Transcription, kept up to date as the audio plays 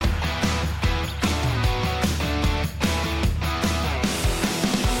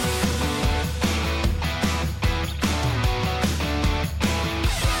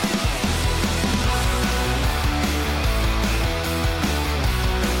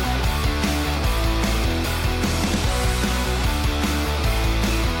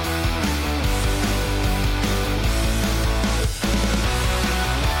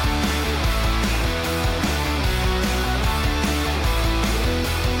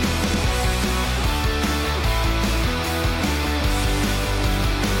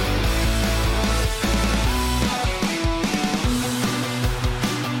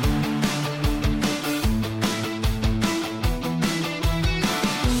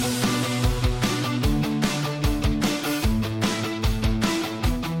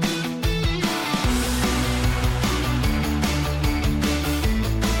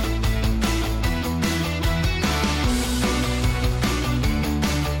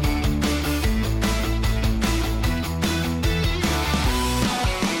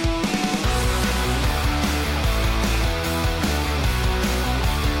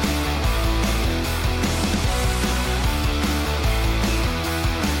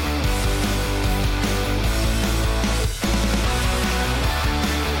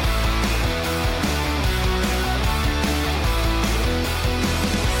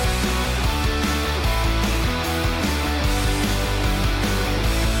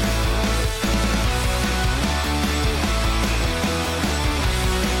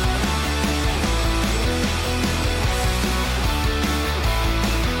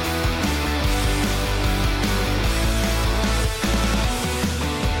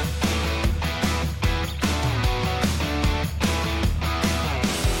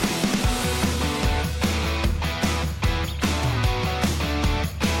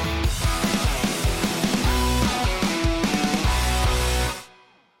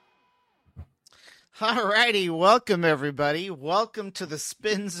All righty, welcome everybody. Welcome to the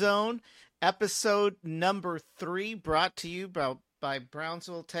Spin Zone, episode number 3, brought to you by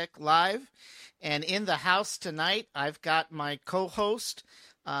Brownsville Tech Live. And in the house tonight, I've got my co-host,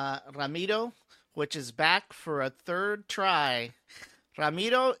 Ramiro, which is back for a third try.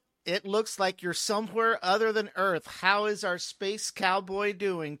 Ramiro, it looks like you're somewhere other than Earth. How is our space cowboy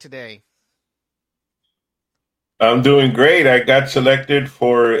doing today? I'm doing great. I got selected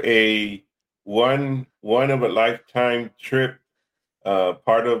for a one of a lifetime trip,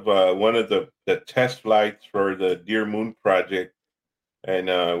 part of one of the test flights for the Dear Moon project, and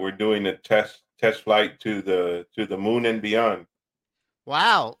we're doing a test flight to the moon and beyond.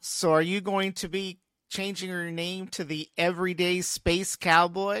 Wow. So are you going to be changing your name to the Everyday Space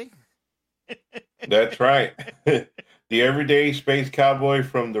Cowboy? That's right, the everyday space cowboy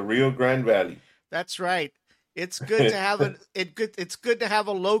from the Rio Grande Valley. That's right. It's good to have it's good to have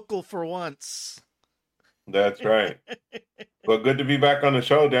a local for once. That's right. Well, good to be back on the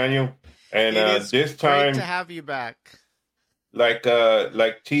show, Daniel. And It is this great to time, have you back. like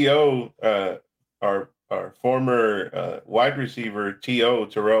To, our former wide receiver To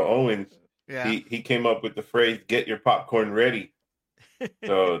Terrell Owens, Yeah. he came up with the phrase "Get your popcorn ready."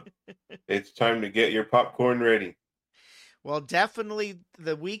 So it's time to get your popcorn ready. Well, definitely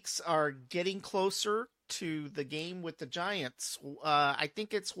the weeks are getting closer to the game with the Giants. I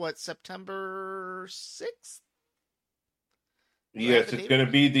think it's what, September 6th? Do I have Yes, a it's date? going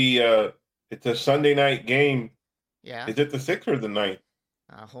to be the it's a Sunday night game. Yeah. Is it the sixth or the ninth?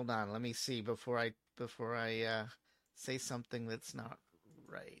 Hold on, let me see before I say something that's not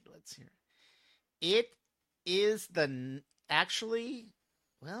right. Let's hear. It is actually,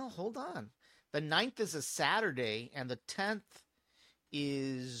 well, hold on. The ninth is a Saturday, and the 10th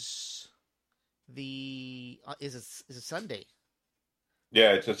is is a Sunday.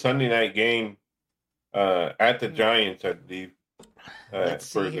 Yeah, it's a Sunday night game at the Hmm. Giants, I believe, Let's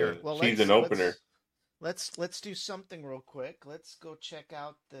see for here. the Well, season opener. let's do something real quick. Let's go check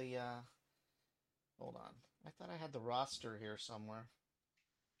out the. Hold on. I thought I had the roster here somewhere.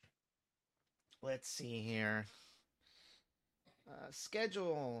 Let's see here.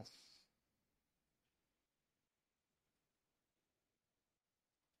 Schedule.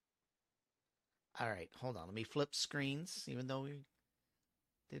 All right, hold on. Let me flip screens, even though we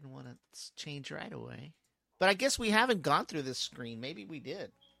didn't want to change right away. But I guess we haven't gone through this screen. Maybe we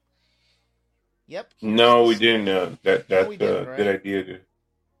did. Yep, here's No, we this. didn't. No, we That's didn't, a good right? idea. To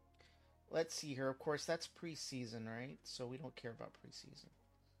Let's see here. Of course, that's preseason, right? So we don't care about preseason.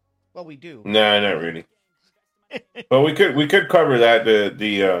 Well, we do, but Nah, not really. But we could cover that.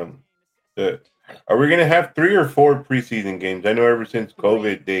 The Are we gonna have 3 or 4 preseason games? I know ever since three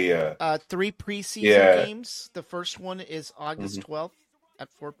COVID, they three preseason yeah. games. The first one is August Hmm. 12th at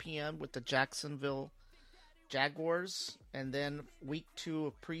 4 p.m. with the Jacksonville Jaguars, and then week 2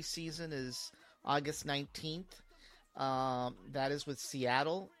 of preseason is August 19th. That is with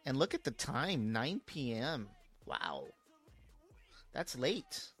Seattle, and look at the time, 9 p.m. Wow, that's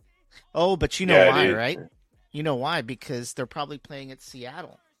late. Oh, but you know Yeah, it why, is. right? You know why? Because they're probably playing at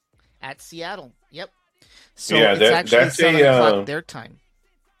Seattle. At Seattle, yep. So Yeah, it's actually that's 7 o'clock their time.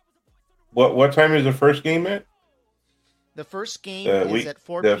 what time is the first game at? The first game The is week at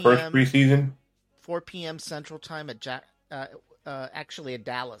the first preseason 4 p.m. Central Time at actually at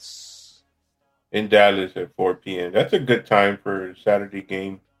Dallas. in Dallas at 4 p.m. That's a good time for a Saturday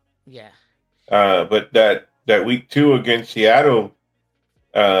game. Yeah, But that week 2 against Seattle,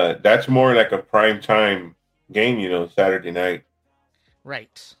 that's more like a prime time game. Saturday night,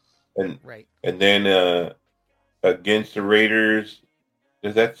 right, and right. then against the Raiders.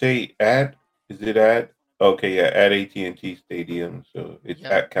 Does that say at? Is it at? Okay, yeah, at AT&T Stadium. So it's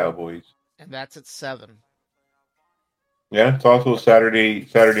Yep, at Cowboys. and that's at 7. Yeah, it's also a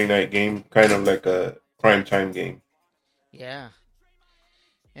Saturday night game, kind of like a prime time game. Yeah,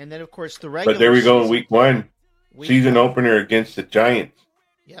 and then of course the But there regular we go in season, week 1, week season 1. opener against the Giants.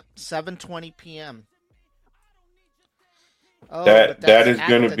 Yep, 7:20 p.m. Oh, but That that's is at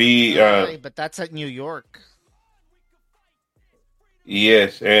going to the. be But that's at New York.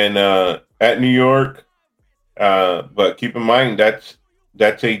 yes, and at New York. But keep in mind that's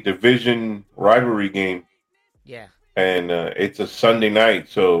a division rivalry game, Yeah. and it's a Sunday night,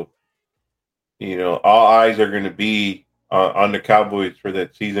 so all eyes are going to be on the Cowboys for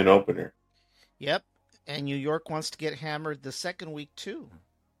that season opener. Yep. And New York wants to get hammered the second week too,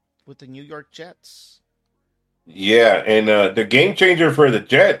 with the New York Jets. Yeah, and the game changer for the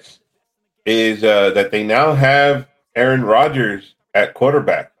Jets is that they now have Aaron Rodgers at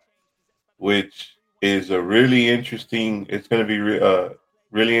quarterback, which is a really interesting. It's going to be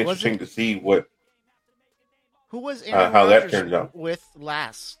really Was it interesting to see what. Who was Aaron how that Rodgers turns out. with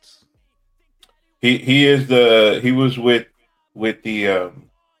last? He was with the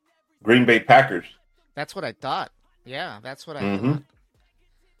Green Bay Packers. That's what I thought. Yeah, that's what I Mm-hmm. thought.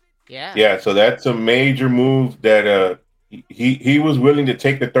 Yeah, Yeah, so that's a major move that he was willing to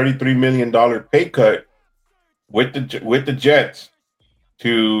take the $33 million pay cut with the Jets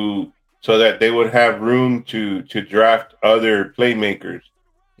to so that they would have room to draft other playmakers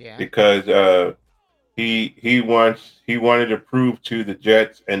yeah, because he wanted to prove to the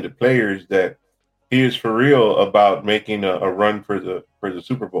Jets and the players that he is for real about making a run for the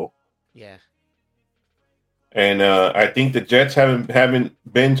Super Bowl. yeah, And I think the Jets haven't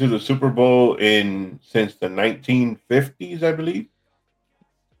been to the Super Bowl in since the 1950s, I believe.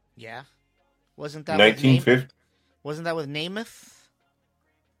 yeah. Wasn't that with name? 1950. Wasn't that with Namath?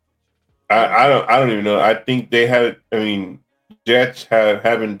 I don't even know. I think they have. I mean, Jets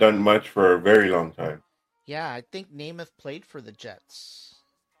haven't done much for a very long time. Yeah, I think Namath played for the Jets.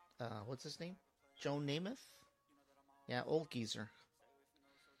 What's his name? Joe Namath? Yeah, old geezer.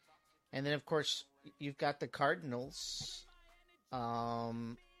 And then of course you've got the Cardinals,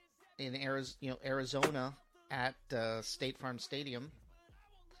 um, in Arizona at State Farm Stadium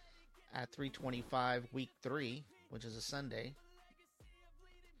at 3:25 Week 3, which is a Sunday.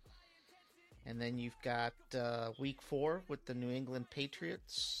 And then you've got Week 4 with the New England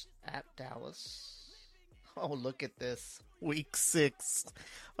Patriots at Dallas. Oh, look at this. Week 6.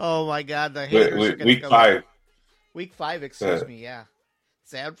 Oh my God, the haters are going to Week come five. out. Week 5, excuse me. Yeah,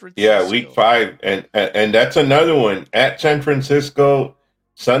 San Yeah, week Francisco. 5, and that's another one at San Francisco,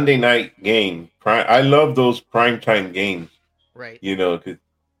 Sunday night game. I love those primetime games. Right. You know, because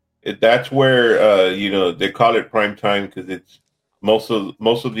that's where they call it prime time because it's most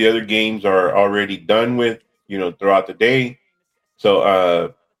of the other games are already done with throughout the day.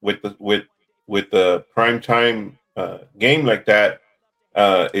 So with the prime time game like that,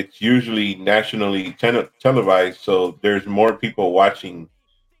 it's usually nationally televised. So there's more people watching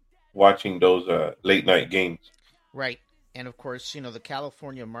those late night games. Right. And of course, the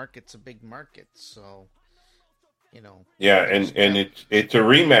California market's a big market, so you know Yeah, there's and def it's a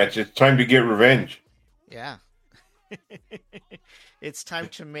rematch. It's time to get revenge. yeah. It's time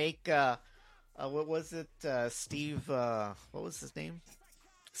to make what was it? Steve what was his name?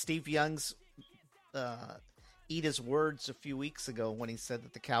 Steve Young's uh eat his words a few weeks ago when he said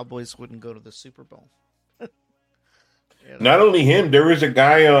that the Cowboys wouldn't go to the Super Bowl. You know? Not only him, there was a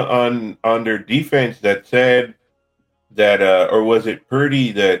guy on their defense that said that, or was it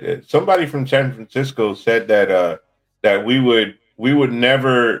Purdy that somebody from San Francisco said that we would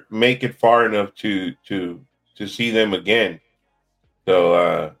never make it far enough to see them again. So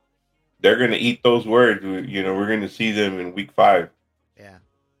Right. they're going to eat those words. We're going to see them in week 5. Yeah.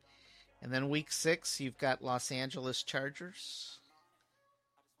 And then week 6, you've got Los Angeles Chargers.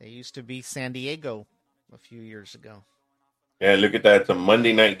 They used to be San Diego a few years ago. Yeah, look at that. It's a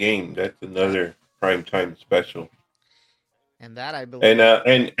Monday night game. That's Yeah. another prime time special. And that I And believe.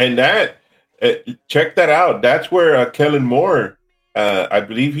 that check that out. That's where Kellen Moore, I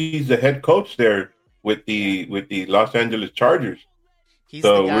believe he's the head coach there Yeah. with the Los Angeles Chargers. He's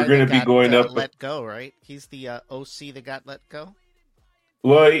the So we're guy going that to be got going up. let go, right? He's the OC that got let go.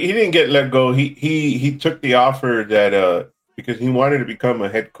 Well, he didn't get let go. He took the offer that because he wanted to become a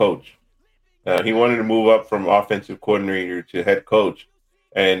head coach. He wanted to move up from offensive coordinator to head coach,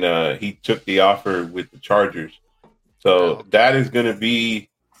 and he took the offer with the Chargers. Oh, So okay. that is going to be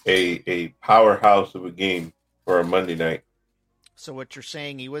a powerhouse of a game for a Monday night. So what you're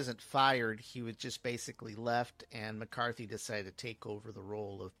saying, he wasn't fired. He was just basically left, and McCarthy decided to take over the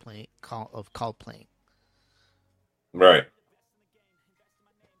role of call playing. Right.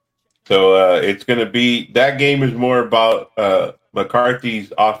 So it's going to be that game is more about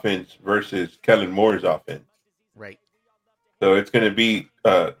McCarthy's offense versus Kellen Moore's offense. Right. So it's going to be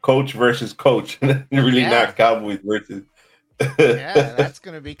coach versus coach, really Yeah. not Cowboys versus. Yeah. That's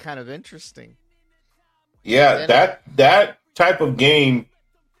going to be kind of interesting. And Yeah, then, that type of game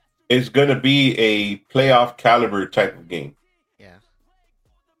is going to be a playoff caliber type of game. yeah.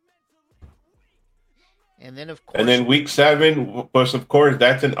 And then, of And course, then week 7, plus of course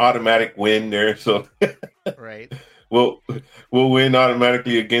that's an automatic win there. So right. we'll we'll win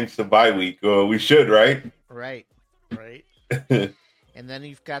automatically against the bye week. We should, right? Right. Right. And then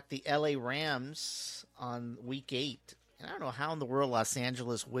you've got the LA Rams on week 8. And I don't know how in the world Los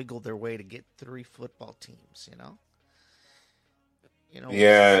Angeles wiggled their way to get 3 football teams, you know? You know,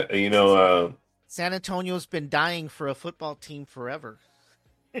 Yeah, San Antonio's been dying for a football team forever.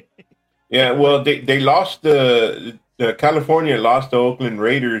 yeah. But Well, they lost the California lost the Oakland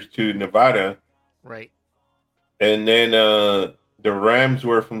Raiders to Nevada. right. and then the Rams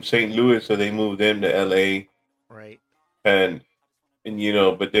were from St. Louis, so they moved them to L.A. Right. and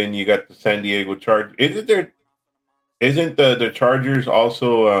but then you got the San Diego Chargers. Isn't the Chargers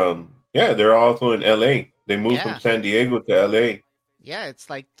also? Yeah, they're also in L.A. They moved from Yeah. San Diego to L.A. Yeah, it's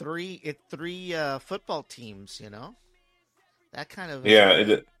like three football teams, That kind of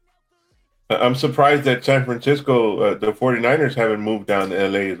Yeah, I'm surprised that San Francisco, the 49ers haven't moved down to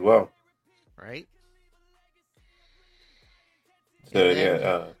LA as well. right? And So yeah,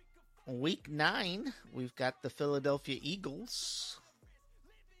 then week 9, we've got the Philadelphia Eagles,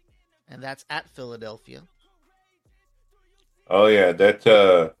 and that's at Philadelphia. oh yeah, that's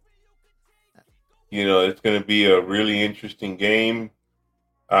it's going to be a really interesting game.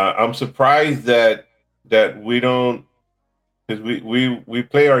 I'm surprised that we don't, because we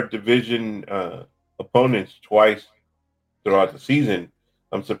play our division opponents twice throughout Yeah. the season.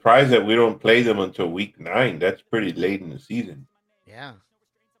 I'm surprised that we don't play them until week 9. That's pretty late in the season. Yeah.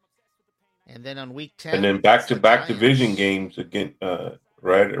 And then on week And 10, then back it's to the back division Giants. games again,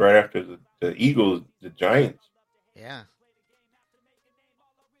 right after the Eagles, the Giants. Yeah.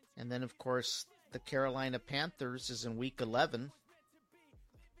 And then, of course, the Carolina Panthers is in week 11.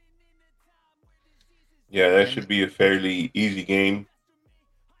 Yeah, that And should be a fairly easy game.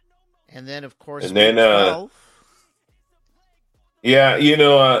 and then, of course, And then, week 12, yeah,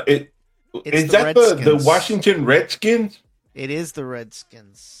 it's is the that the Redskins. Washington Redskins? It is the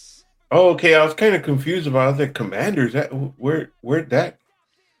Redskins. Oh, okay. I was kind of confused about. I was like, Commanders. That where'd that?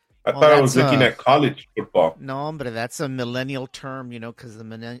 I Well, thought I that's was looking a at college football. no, but that's a millennial term, because the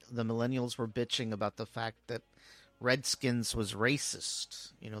millennials were bitching about the fact that Redskins was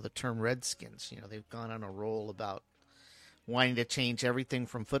racist. The term Redskins. They've gone on a roll about wanting to change everything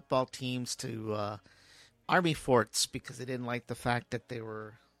from football teams to army forts because they didn't like the fact that they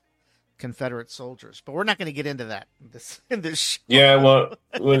were Confederate soldiers. But we're not going to get into that in this show. Yeah, well,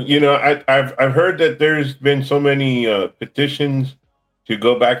 I've heard that there's been so many petitions to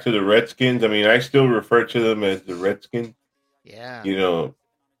go back to the Redskins. I mean, I still refer to them as the Redskins. Yeah, You know,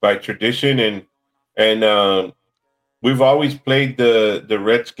 by tradition and we've always played the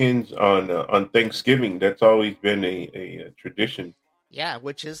Redskins on Thanksgiving. That's always been a tradition. yeah,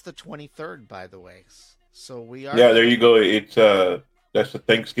 which is the 23rd, by the way. So we are Yeah, there gonna, you go. It's that's a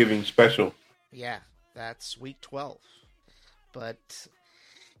Thanksgiving special. yeah, that's week 12. But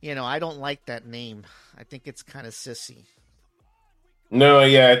I don't like that name. I think it's kind of sissy. No,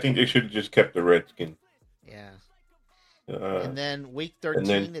 yeah, I think they should have just kept the Redskins. Yeah. Uh, And then week and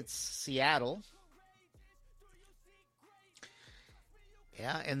then 13, it's Seattle.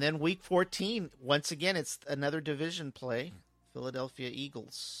 Yeah, and then week 14, once again, it's another division play. Philadelphia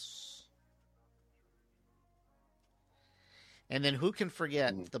Eagles. And then who can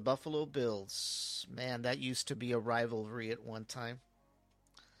forget the Buffalo Bills? Man, that used to be a rivalry at one time.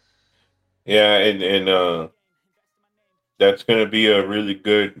 yeah, and that's going to be a really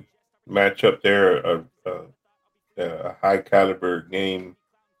good matchup there. A high caliber game,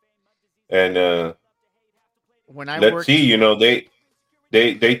 and When I let's see. worked,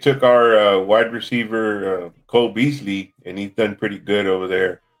 They took our wide receiver Cole Beasley, and he's done pretty good over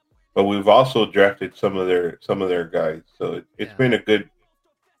there. But we've also drafted some of their guys, so it's yeah, been a good.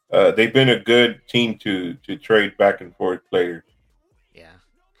 They've been a good team to trade back and forth players. yeah.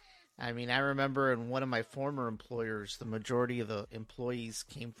 I mean, I remember in one of my former employers, the majority of the employees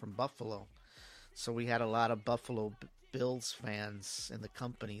came from Buffalo. So we had a lot of Buffalo Bills fans in the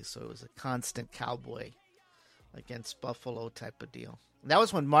company. So it was a constant cowboy against Buffalo type of deal. And that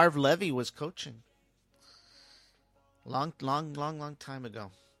was when Marv Levy was coaching. Long, long, long, long time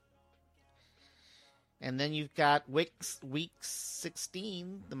ago. And then you've got week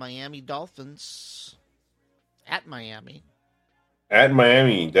 16, the Miami Dolphins at Miami. At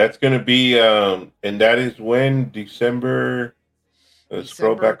Miami, that's going to be, and that is when December. Let's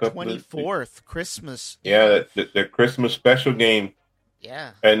scroll December back up. 24th, Christmas Yeah, Eve. the Christmas special game.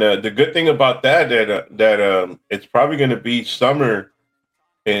 Yeah. And the good thing about that it's probably going to be summer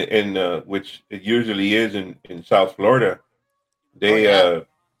in which it usually is in South Florida. Oh, They yeah.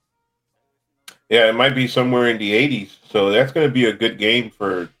 yeah, it might be somewhere in the 80s. So that's going to be a good game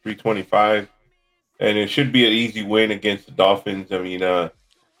for 325, and it should be an easy win against the Dolphins. I mean,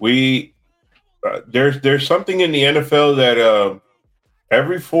 we there's something in the NFL that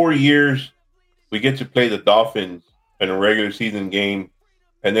every 4 years we get to play the Dolphins in a regular season game,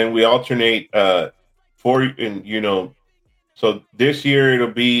 and then we alternate four and so this year it'll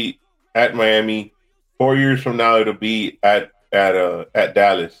be at Miami. 4 years from now it'll be at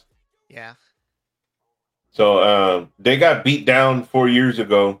Dallas. Yeah. So they got beat down 4 years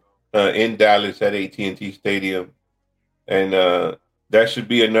ago, in Dallas at AT&T Stadium, and that should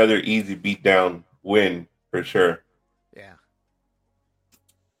be another easy beatdown win for sure. Yeah.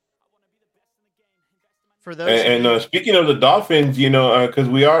 For those of And you, speaking of the Dolphins, because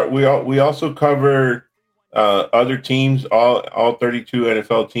we also cover other teams, all 32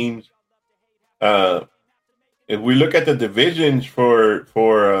 NFL teams. Uh, if we look at the divisions for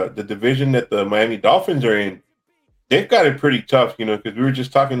the division that the Miami Dolphins are in, they've got it pretty tough, because we were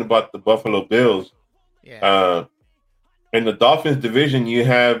just talking about the Buffalo Bills. yeah, Uh, in the Dolphins division, you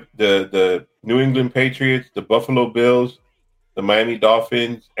have the New England Patriots, the Buffalo Bills, the Miami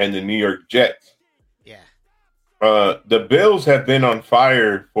Dolphins, and the New York Jets. yeah, The Bills have been on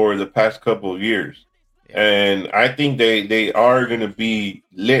fire for the past couple of years, yeah, and I think they are going to be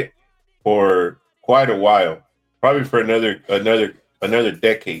lit for quite a while, probably for another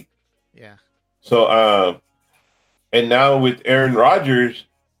decade. yeah, So, and now with Aaron Rodgers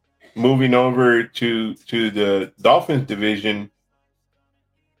moving over to the Dolphins division,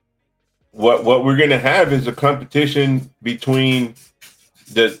 what we're going to have is a competition between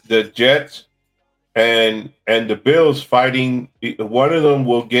the Jets and the Bills fighting. One of them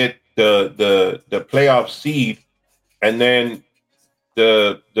will get the playoff seed, and then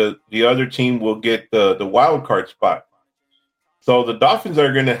the other team will get the wild card spot. So the Dolphins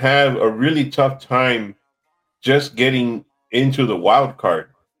are going to have a really tough time just getting into the wild card.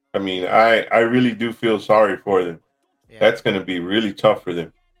 I mean, I really do feel sorry for them. yeah. That's going to be really tough for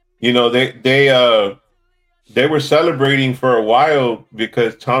them. They were celebrating for a while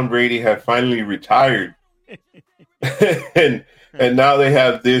because Tom Brady had finally retired, and now they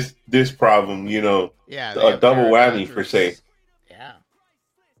have this problem. Yeah, they A have double Aaron whammy per se. Rodgers. Yeah,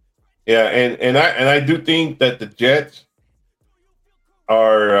 Yeah, and I do think that the Jets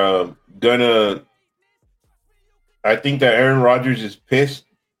are gonna. I think that Aaron Rodgers is pissed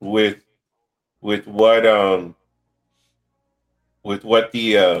with what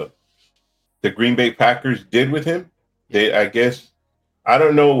the Green Bay Packers did with him. I guess I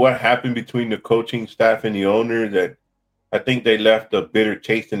don't know what happened between the coaching staff and the owner that I think they left a bitter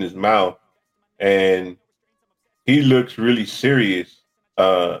taste in his mouth, and he looks really serious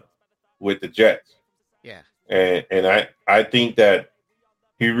with the Jets, yeah, and I think that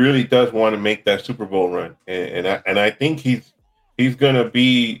he really does want to make that Super Bowl run, and I think he's gonna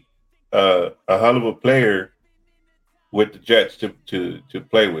be a hell of a player with the Jets to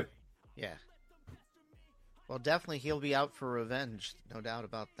play with. yeah. Well, definitely he'll be out for revenge, no doubt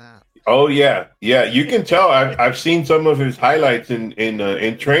about that. Oh yeah, yeah. You can tell. I've seen some of his highlights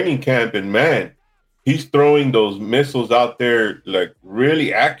in training camp, and man, he's throwing those missiles out there like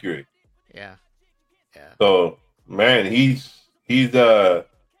really accurate. Yeah, yeah, So man, he's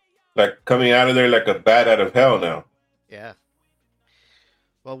like coming out of there like a bat out of hell now. yeah.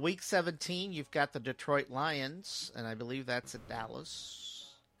 Well, week 17, you've got the Detroit Lions, and I believe that's at Dallas.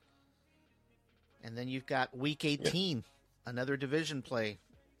 And then you've got week Yeah, 18, another division play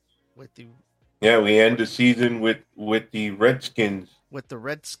with the yeah. We end the season with the Redskins, and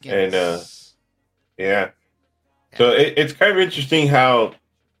Redskins. yeah. Yeah, So it's kind of interesting how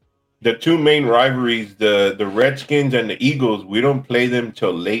the two main rivalries, the Redskins and the Eagles, we don't play them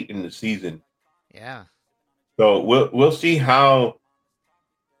till late in the season. yeah, So we'll see how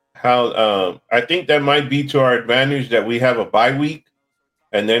I think that might be to our advantage that we have a bye week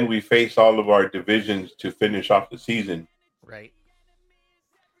and then we face all of our divisions to finish off the season. right.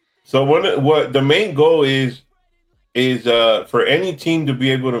 So what the main goal is for any team to be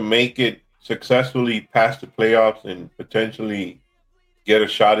able to make it successfully past the playoffs and potentially get a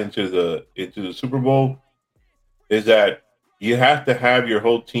shot into the Super Bowl is that you have to have your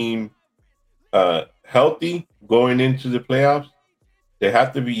whole team healthy going into the playoffs. You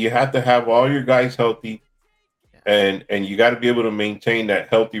have to have all your guys healthy, Yeah, and you got to be able to maintain that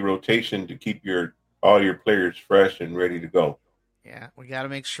healthy rotation to keep all your players fresh and ready to go. yeah. We got to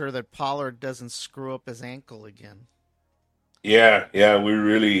make sure that Pollard doesn't screw up his ankle again. Yeah, yeah, we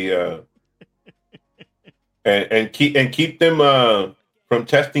really and keep them from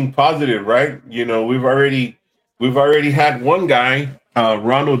testing positive, right? We've already had one guy,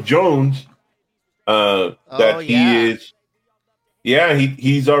 Ronald Jones, Oh, that he yeah, is. Yeah,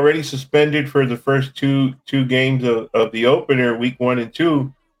 he's already suspended for the first two games of the opener, week 1 and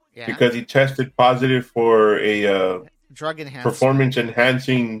 2, yeah. because he tested positive for a Drug enhancement. performance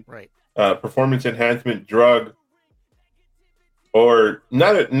enhancing Right. performance enhancement drug, or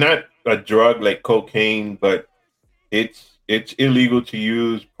not a drug like cocaine, but it's illegal to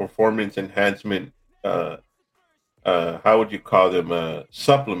use performance enhancement. Uh, how would you call them?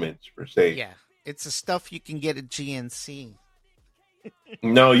 Supplements per se. Yeah. It's the stuff you can get at GNC.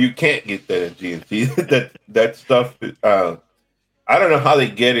 No, you can't get that at GNC. That stuff. I don't know how they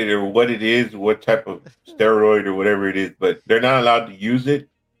get it or what it is, what type of steroid or whatever it is, but they're not allowed to use it.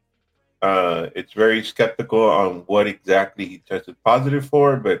 It's very skeptical on what exactly he tested positive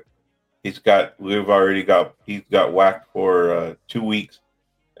for, but he's got whacked for 2 weeks,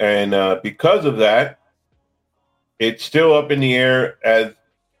 and because of that, it's still up in the air as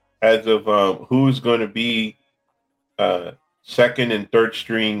of who's going to be uh, second and third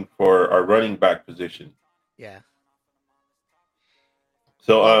string for our running back position. Yeah.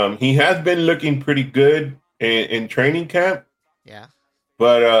 So he has been looking pretty good in training camp. Yeah.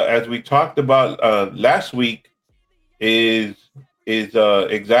 But as we talked about last week, is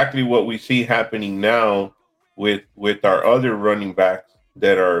exactly what we see happening now with our other running backs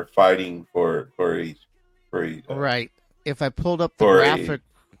that are fighting for a right. If I pulled up the graphic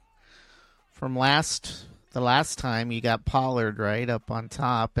from the last time, you got Pollard right up on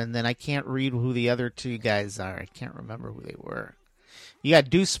top, and then I can't read who the other two guys are. I can't remember who they were. You got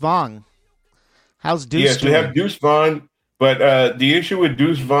Deuce Vaughn. How's Deuce? Yes, doing? we have Deuce Vaughn, but the issue with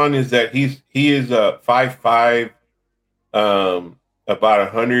Deuce Vaughn is that he is 5'5", about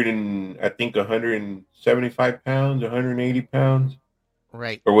 100 and I think 175 pounds, 180 pounds,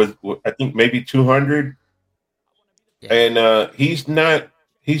 right? Or was I think maybe 200, yeah. And he's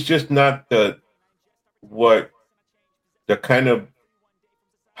just not the kind of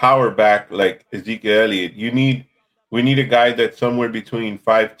power back like Ezekiel Elliott. We need a guy that's somewhere between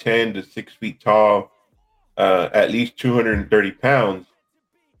 5'10" to 6 feet tall, at least 230 pounds,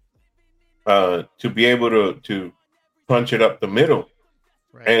 to be able to punch it up the middle.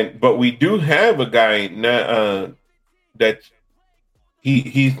 Right. But we do have a guy that's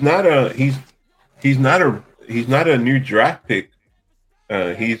he's not a new draft pick.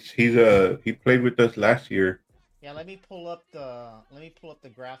 He played with us last year. Yeah, let me pull up the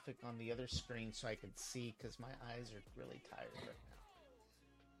graphic on the other screen so I can see, because my eyes are really tired right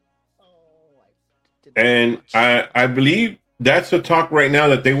now. And I believe that's the talk right now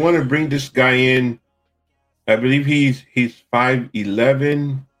that they want to bring this guy in. I believe he's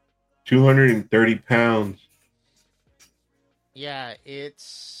 5'11", 230 pounds. Yeah,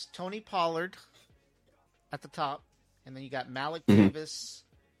 it's Tony Pollard at the top, and then you got Malik Davis,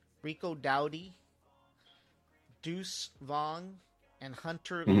 Rico Dowdy, Deuce Vaughn, and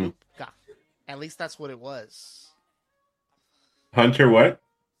Hunter Lupka. At least that's what it was. Hunter what?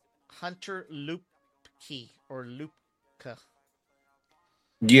 Hunter Lupke or Lupka.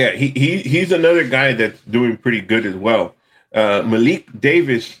 Yeah, he's another guy that's doing pretty good as well. Malik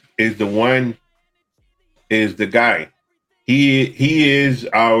Davis is the guy. He is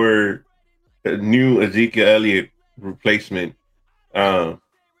our new Ezekiel Elliott replacement.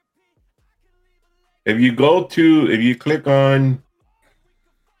 If you click on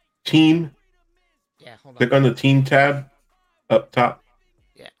team, click on the team tab up top.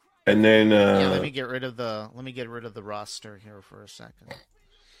 Yeah. And then let me get rid of the roster here for a second.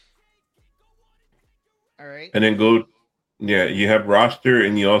 All right. And then you have roster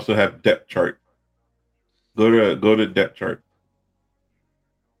and you also have depth chart. Go to depth chart.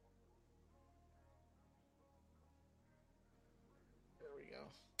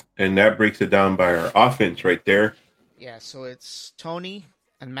 And that breaks it down by our offense right there. Yeah, so it's Tony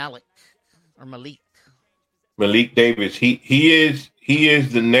and Malik. Malik Davis. He is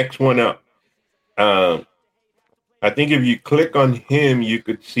the next one up. I think if you click on him, you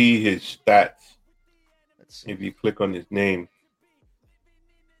could see his stats. Let's see. If you click on his name.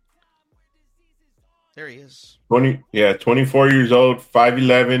 There he is. 24 years old,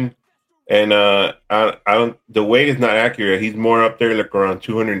 5'11". And I don't. The weight is not accurate. He's more up there, like around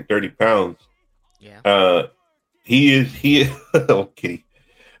 230 pounds. Yeah. He is. Okay.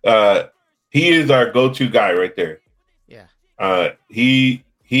 He is our go-to guy right there. Yeah. He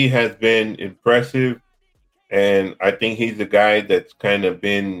has been impressive, and I think he's the guy that's kind of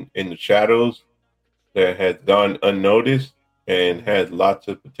been in the shadows, that has gone unnoticed and has lots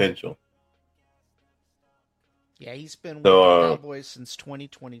of potential. Yeah, he's been with the Cowboys since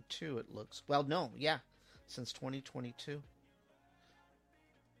 2022, it looks. Well, no, yeah, since 2022.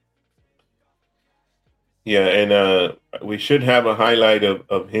 Yeah, and we should have a highlight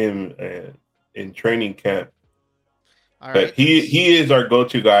of him in training camp. All right. But he is our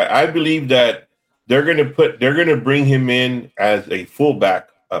go-to guy. I believe that they're gonna bring him in as a fullback,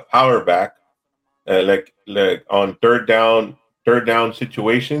 a power back, like on third down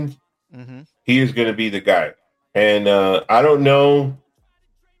situations. Mm-hmm. He is going to be the guy. And I don't know.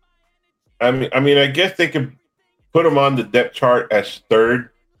 I mean, I guess they could put him on the depth chart as third.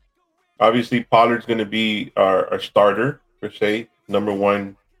 Obviously, Pollard's going to be our starter per se, number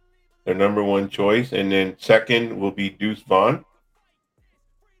one, their number one choice, and then second will be Deuce Vaughn.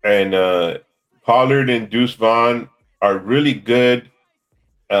 And Pollard and Deuce Vaughn are really good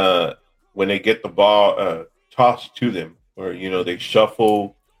when they get the ball tossed to them, or they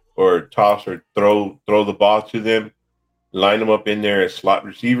shuffle or toss or throw the ball to them, line them up in there as slot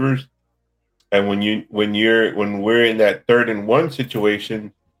receivers. And when we're in that 3rd-and-1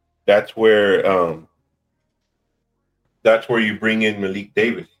 situation, that's where you bring in Malik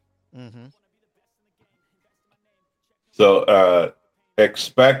Davis. Mm-hmm. So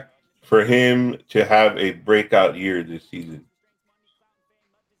expect for him to have a breakout year this season.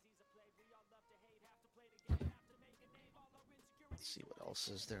 Let's see what else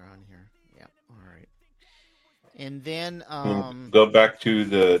is there on here. Yeah, all right. And then Go back to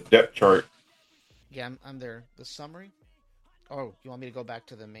the depth chart. Yeah, I'm there. The summary. Oh, you want me to go back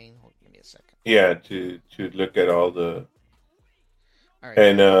to the main? Hold, give me a second. Yeah, to look at all the. All right.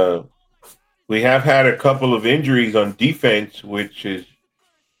 And we have had a couple of injuries on defense, which is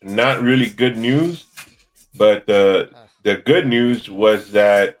not really good news. But the good news was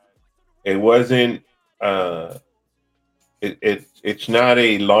that it wasn't. It's not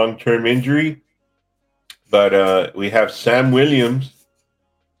a long-term injury, but we have Sam Williams.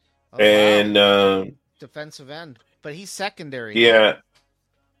 And wow. Defensive end, but he's secondary. Yeah,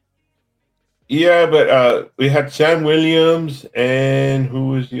 yeah, but we had Sam Williams, and who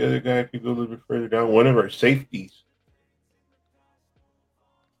was the other guy? If you go a little bit further down, one of our safeties.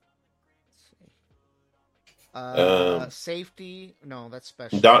 Safety? No, that's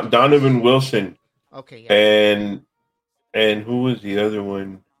special. Donovan Wilson. Okay, yeah. And who was the other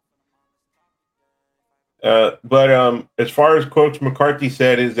one? But as far as Coach McCarthy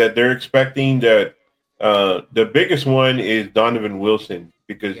said, is that they're expecting that the biggest one is Donovan Wilson,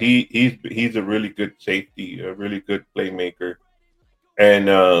 because he's a really good safety, a really good playmaker,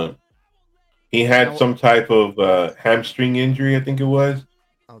 and he had some type of hamstring injury, I think it was,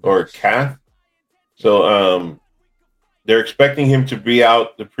 or calf. So they're expecting him to be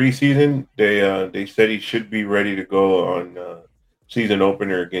out the preseason. They said he should be ready to go on season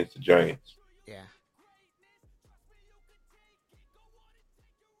opener against the Giants. Yeah.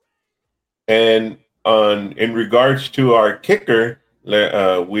 And in regards to our kicker,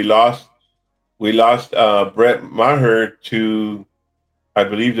 we lost Brett Maher to, I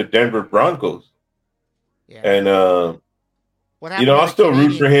believe, the Denver Broncos. Yeah. And I'll still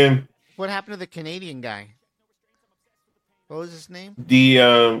root for him. What happened to the Canadian guy? What was his name?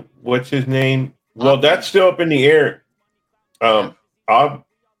 What's his name? Well, that's still up in the air. Is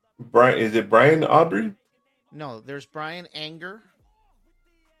it Brian Aubrey? No, there's Brian Anger.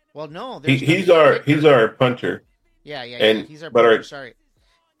 Well, no, he's our punter. Yeah, and he's our punter. Sorry,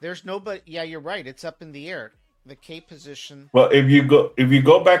 there's nobody. Yeah, you're right. It's up in the air. The K position. Well, if you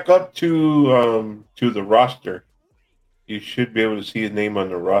go back up to the roster, you should be able to see his name on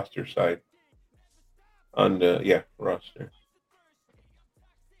the roster side. On the roster.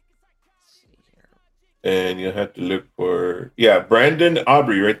 Let's see here. And you'll have to look for Brandon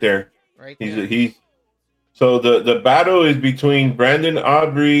Aubrey right there. Right there. He's so the battle is between Brandon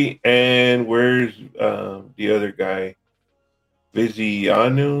Aubrey and where's the other guy?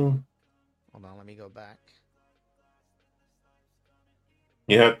 Viziano. Hold on, let me go back.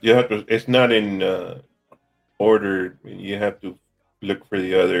 You have to. It's not in order. You have to look for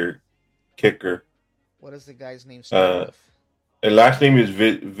the other kicker. What is the guy's name start with? The last name is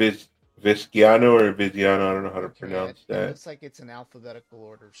Visciano or Viziano. I don't know how to pronounce that. It looks like it's in alphabetical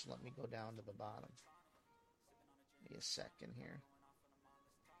order, so let me go down to the bottom. Give me a second here.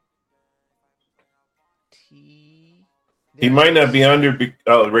 He might not be under.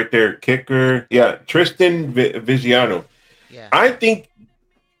 Oh, right there, kicker. Yeah, Tristan Viziano. Yeah, I think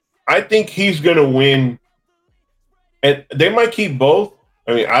he's gonna win, and they might keep both.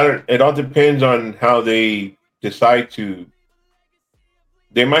 I mean, it all depends on how they decide to.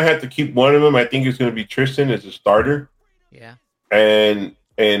 They might have to keep one of them. I think it's going to be Tristan as a starter. Yeah. And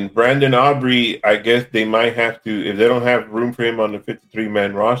Brandon Aubrey, I guess they might have to, if they don't have room for him on the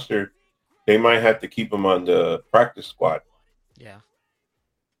 53-man roster, they might have to keep him on the practice squad. Yeah.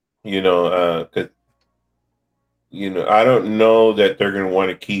 Because I don't know that they're going to want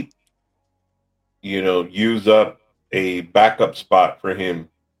to keep, use up a backup spot for him,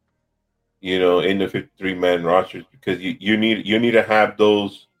 in the 53-man rosters, because you need to have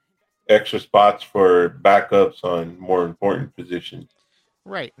those extra spots for backups on more important positions.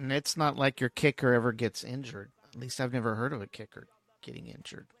 Right, and it's not like your kicker ever gets injured. At least I've never heard of a kicker getting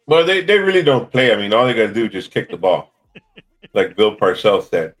injured. Well, they really don't play. I mean, all they got to do is just kick the ball, like Bill Parcells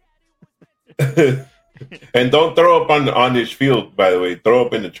said. And don't throw up on this field, by the way. Throw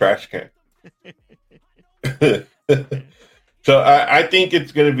up in the trash can. So I think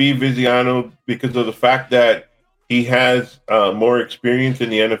it's going to be Viziano because of the fact that he has more experience in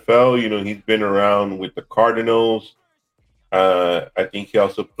the NFL. You know, he's been around with the Cardinals. I think he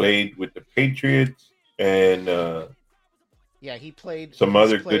also played with the Patriots and Yeah, some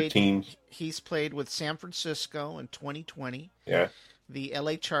other good teams. He's played with San Francisco in 2020. Yeah, The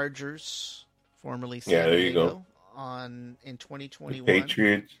LA Chargers, formerly yeah. San There you go. Diego, in The 2021.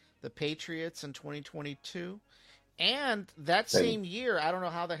 Patriots. The Patriots in 2022. And that And same year, I don't know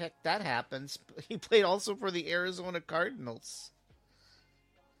how the heck that happens, he played also for the Arizona Cardinals.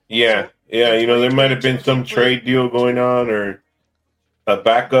 yeah, So yeah. in You know, there might have 2022, been he some played. trade deal going on or a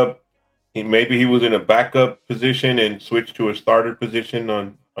backup. Maybe he was in a backup position and switched to a starter position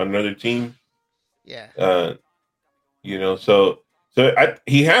on another team. Yeah. Uh, you know,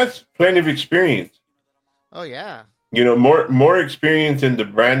 he has plenty of experience. Oh, yeah. You know, more experience than the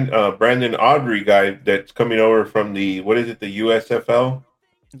Brandon Audrey guy that's coming over from the what is it, the USFL?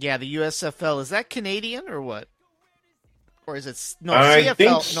 Yeah, the USFL. Is that Canadian or what? Or is it no I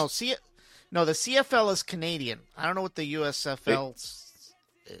think CFL? No, the CFL is Canadian. I don't know what the USFL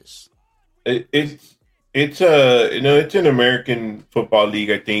is. it's a it's an American football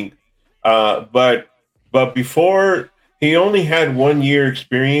league, I think. But before he only had 1 year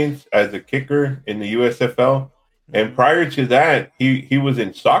experience as a kicker in the USFL, and Mm-hmm. prior to that, he was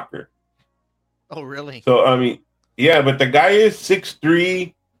in soccer. Oh, really? So I mean, yeah, but the guy is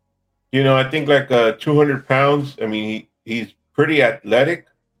 6'3". You know, I think like 200 pounds. I mean, he's pretty athletic,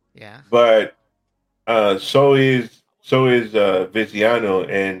 Yeah. but so is Viziano,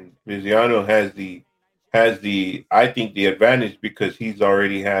 and Viziano has the I think the advantage because he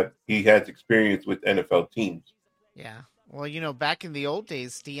has experience with NFL teams. Yeah. Well, back in the old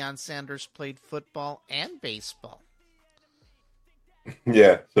days, Deion Sanders played football and baseball.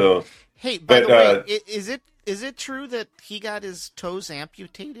 Yeah. So, Hey, by the but way, is it true that he got his toes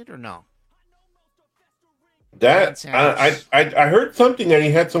amputated or no? Deion that Sanders. I heard something that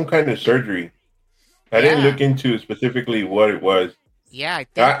he had some kind of surgery. I didn't Yeah. look into specifically what it was. Yeah, I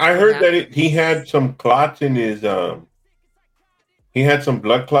think I what heard that happened. he had some clots in his he had some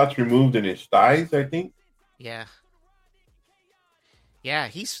blood clots removed in his thighs. I think Yeah. Yeah,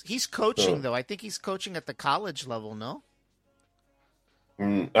 he's coaching so. though. I think he's coaching at the college level, no?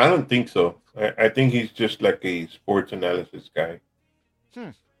 I don't think so. I think he's just like a sports analysis guy. Hmm.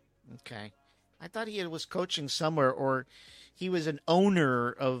 Okay. I thought he was coaching somewhere or he was an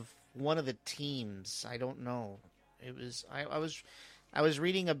owner of one of the teams. I don't know. It was I was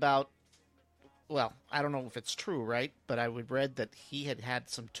reading about, well, I don't know if it's true, right? But I would read that he had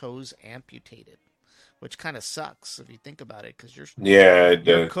some toes amputated, which kind of sucks if you think about it because Yeah, it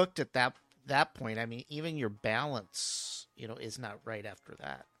you're does. cooked at that point. I mean, even your balance, is not right after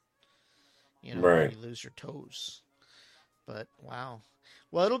that. When Right. you lose your toes. But wow.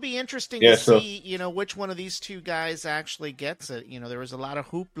 Well, it'll be interesting to Yeah. So see, which one of these two guys actually gets it. There was a lot of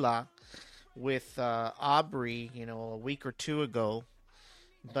hoopla with Aubrey, a week or two ago.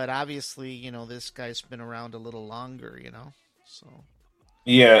 But obviously, this guy's been around a little longer. So,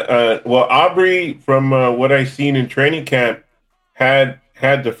 yeah. Well, Aubrey, from what I seen in training camp, had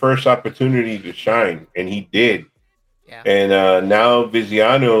the first opportunity to shine, and he did. yeah. And now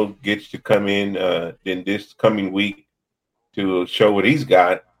Viziano gets to come in this coming week to show what he's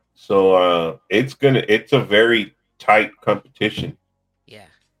got. So it's a very tight competition. Yeah.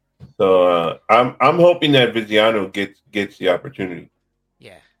 So I'm hoping that Viziano gets the opportunity.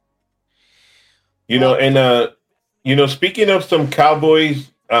 Yeah. You know, Well, and speaking of some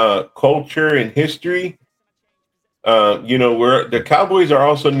Cowboys culture and history, where the Cowboys are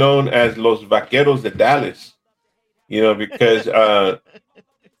also known as Los Vaqueros de Dallas. Because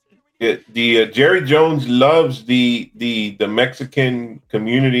the Jerry Jones loves the Mexican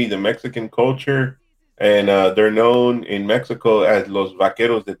community, the Mexican culture, and they're known in Mexico as Los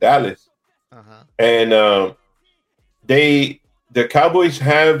Vaqueros de Dallas. uh-huh. And they the Cowboys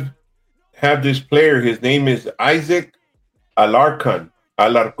have this player. His name is Isaac Alarcon,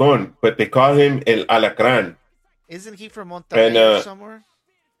 but they call him El Alacran. Isn't he from And Monterrey or somewhere?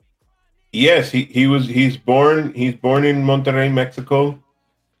 yes, he's born in Monterrey, Mexico,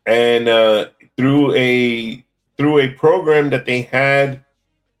 and through a through a program that they had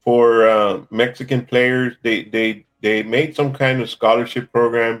for Mexican players, they made some kind of scholarship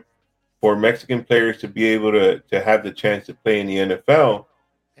program for Mexican players to be able to have the chance to play in the NFL.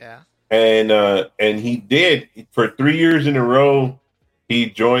 Yeah. And he did for 3 years in a row. He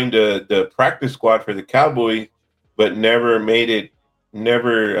joined the practice squad for the Cowboys, but never made it.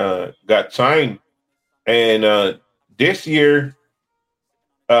 Never got signed. And this year,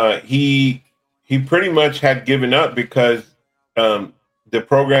 he pretty much had given up because um, the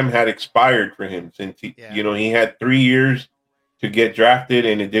program had expired for him since he had 3 years to get drafted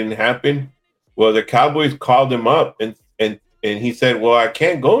and it didn't happen. Well, the Cowboys called him up and he said, "Well, I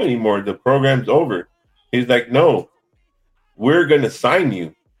can't go anymore. The program's over." He's like, "No, we're gonna sign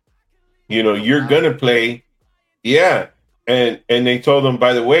you. Oh, You're wow. gonna play." Yeah, and they told him,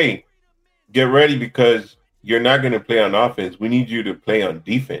 by the way, get ready because you're not gonna play on offense. We need you to play on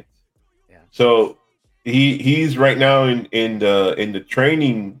defense. Yeah. So he's right now in the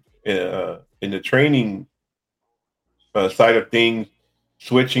training side of things,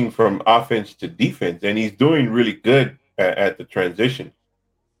 switching from offense to defense, and he's doing really good at the transition.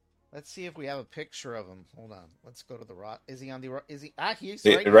 Let's see if we have a picture of him. Hold on. Let's go to the rock. Is he on the? Is he? He's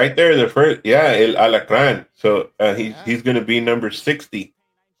right Right here. there, the first, yeah, El Alacran. So Yeah. he's going to be number 60.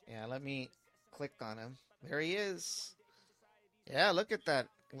 Yeah. Let me click on him. There he is. Yeah. Look at that.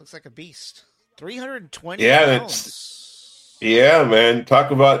 It looks like a beast. 320 Yeah, that's pounds. yeah, man.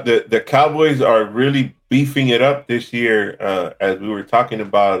 Talk about the Cowboys are really beefing it up this year, as we were talking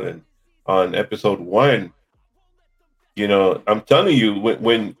about on episode 1. I'm telling you,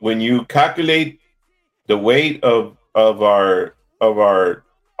 when you calculate the weight of our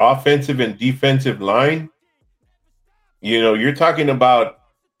offensive and defensive line, you're talking about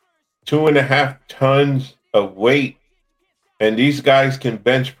 2.5 tons of weight, and these guys can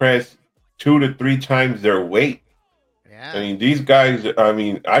bench press 2 to 3 times their weight. I Yeah. mean, these guys. I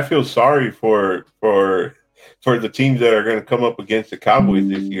mean, I feel sorry for the teams that are going to come up against the Cowboys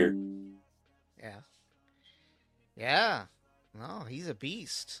this year. Yeah. Yeah. No, he's a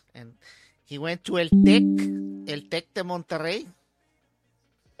beast. And he went to El Tec de Monterrey.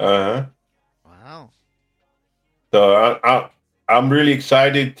 Uh huh. Wow. So I'm really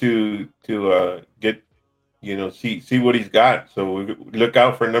excited to get see what he's got. So we look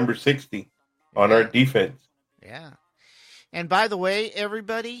out for number 60 on our Yeah. defense. Yeah. And by the way,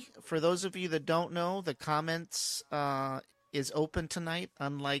 everybody, for those of you that don't know, the comments is open tonight.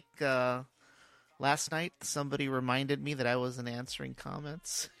 Unlike last night, somebody reminded me that I wasn't answering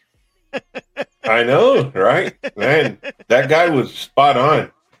comments. I know, right, man? That guy was spot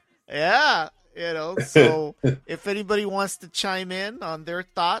on. Yeah, so if anybody wants to chime in on their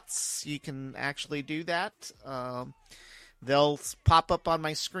thoughts, you can actually do that. They'll pop up on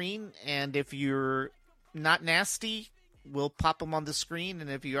my screen, and if you're not nasty, we'll pop them on the screen, and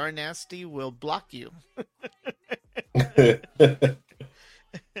if you are nasty, we'll block you.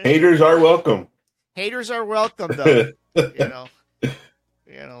 Haters are welcome. Haters are welcome, though. you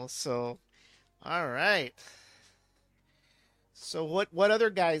know, So, all right. So, what other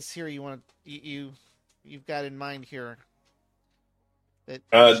guys here you've got in mind here? That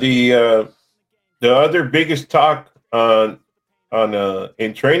The other biggest talk on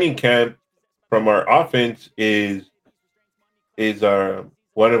in training camp from our offense is our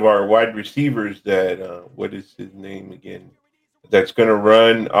one of our wide receivers that what is his name again? That's going to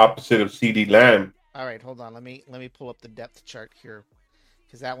run opposite of CD Lamb. All right, hold on. Let me pull up the depth chart here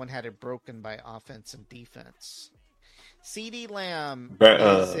because that one had it broken by offense and defense. CD Lamb,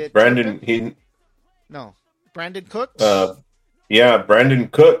 is it Brandon Turpin? he No, Brandon Cooks. yeah, Brandon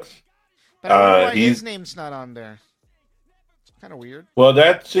Cooks. But I wonder why He's his name's not on there. It's kind of weird. well.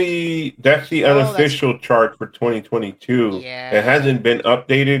 That's the Oh, that's unofficial chart for 2022. It yeah. hasn't been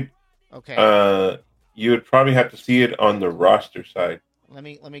updated. Okay. You would probably have to see it on the roster side. Let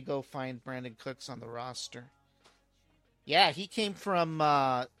me go find Brandon Cooks on the roster. Yeah, he came from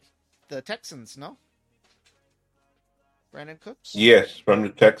the Texans, no? Brandon Cooks? Yes, from the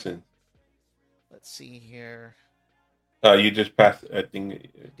Texans. Let's see here. You just passed, I think,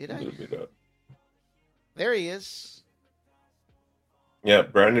 Did a I? little bit up. There he is. Yeah,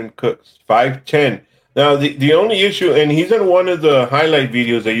 Brandon Cooks, 5'10". Now, the only issue, and he's in one of the highlight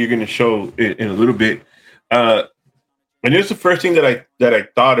videos that you're going to show in a little bit. And here's the first thing that I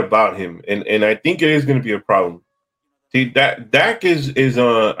thought about him, and I think it is going to be a problem. See, Dak is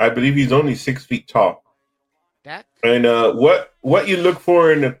I believe he's only 6 feet tall. Dak? And what you look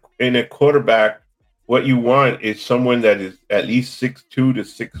for in a quarterback, what you want is someone that is at least 6'2" to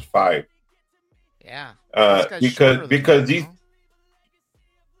 6'5". Yeah. Because these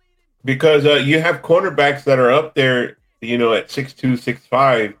because you have cornerbacks that are up there, at 6'2",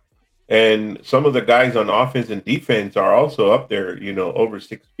 6'5", and some of the guys on offense and defense are also up there, over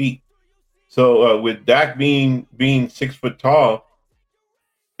 6 feet. So with Dak being 6 foot tall,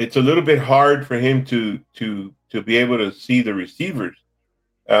 it's a little bit hard for him to be able to see the receivers.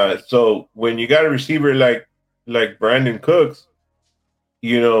 So when you got a receiver like Brandon Cooks,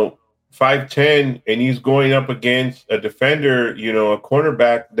 5'10", and he's going up against a defender, you know, a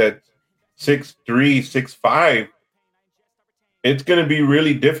cornerback that's 6'3", 6'5", it's going to be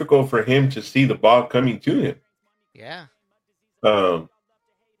really difficult for him to see the ball coming to him. Yeah.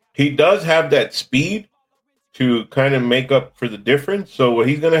 He does have that speed to kind of make up for the difference. So what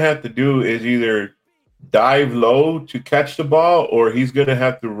he's going to have to do is either dive low to catch the ball, or he's going to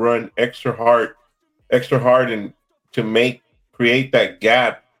have to run extra hard, and to create that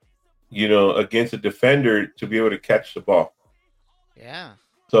gap, you know, against a defender to be able to catch the ball. Yeah.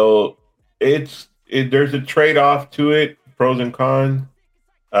 So there's a trade-off to it, pros and cons,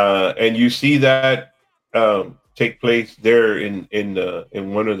 and you see that take place there in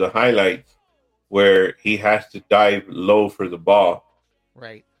one of the highlights where he has to dive low for the ball.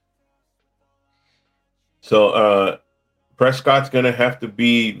 Right. So Prescott's going to have to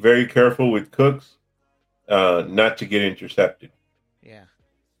be very careful with Cooks, not to get intercepted. Yeah.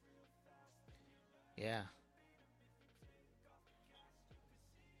 Yeah.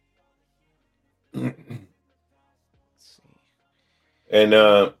 Let's see.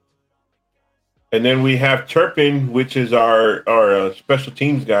 And then we have Turpin, which is our special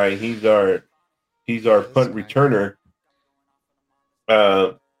teams guy. He's our punt returner.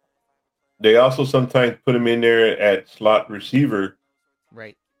 They also sometimes put him in there at slot receiver.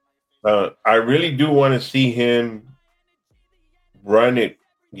 Right. I really do want to see him run it,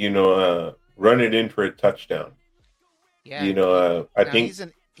 you know, run it in for a touchdown. Yeah. You know, I think he's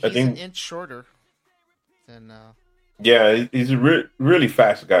an inch shorter than. Yeah, he's a really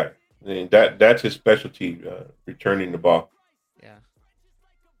fast guy. I mean, that's his specialty, returning the ball. Yeah.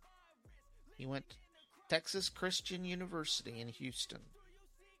 He went to Texas Christian University in Houston.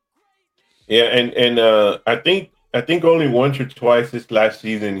 Yeah, and I think only once or twice this last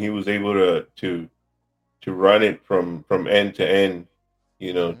season he was able to run it from end to end,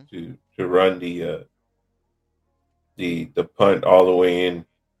 you know, to run the punt all the way into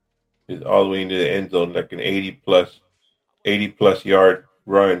the end zone, like an 80 plus yard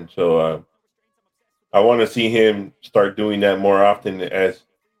run. So I want to see him start doing that more often, as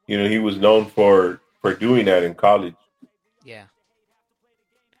you know he was known for doing that in college. Yeah.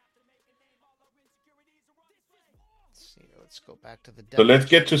 Let's go back to the. So let's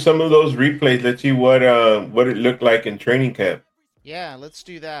get to some of those replays. Let's see what it looked like in training camp. Yeah, let's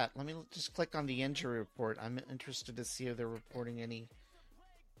do that. Let me just click on the injury report. I'm interested to see if they're reporting any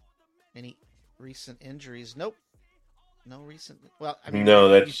recent injuries. Nope, no recent. Well, I mean, no,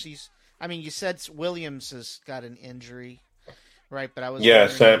 that's. You said Williams has got an injury, right? But I was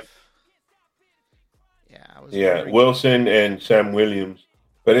Sam. Wilson and Sam Williams,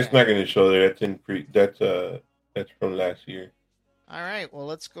 but it's not going to show there. That's from last year. All right. Well,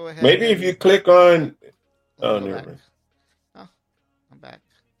 let's go ahead. Maybe if you click on. Oh, never mind. Oh, I'm back.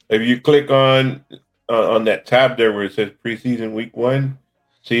 If you click on that tab there where it says preseason week 1,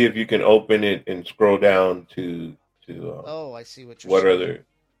 see if you can open it and scroll down to. I see what you're saying. What other?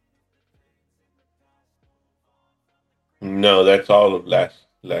 No, that's all of last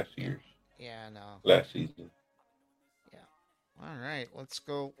year's. Yeah, no. Last season. Yeah. All right. Let's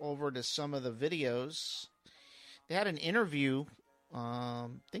go over to some of the videos. They had an interview, I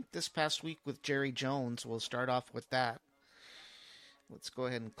think this past week, with Jerry Jones. We'll start off with that. Let's go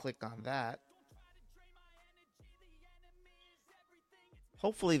ahead and click on that.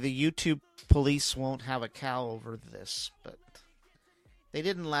 Hopefully the YouTube police won't have a cow over this, but they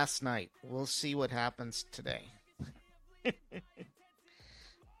didn't last night. We'll see what happens today.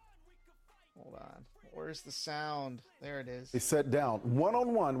 Hold on. Where's the sound? There it is. They sat down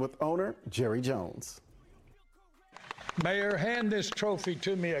one-on-one with owner Jerry Jones. Mayor, hand this trophy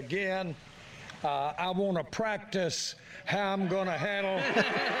to me again. I want to practice how I'm going to handle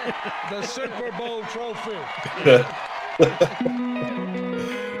the Super Bowl trophy.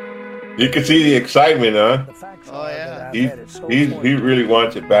 You can see the excitement, huh? The facts Oh, yeah. He really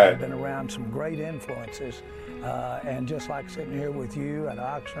wants it bad. I've been around some great influences, and just like sitting here with you at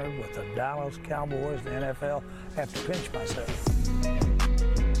Oxnard with the Dallas Cowboys, the NFL, I have to pinch myself.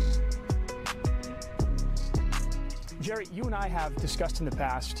 Jerry, you and I have discussed in the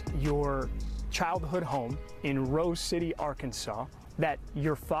past your childhood home in Rose City, Arkansas, that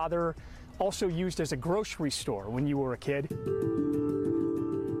your father also used as a grocery store when you were a kid.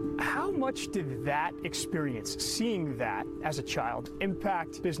 How much did that experience, seeing that as a child,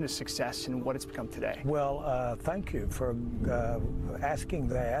 impact business success and what it's become today? Well, thank you for asking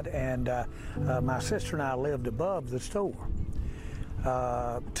that. And my sister and I lived above the store.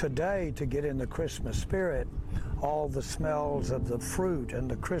 Today, to get in the Christmas spirit, all the smells of the fruit and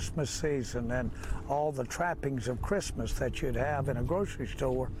the Christmas season and all the trappings of Christmas that you'd have in a grocery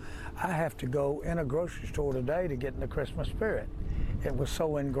store, I have to go in a grocery store today to get in the Christmas spirit. It was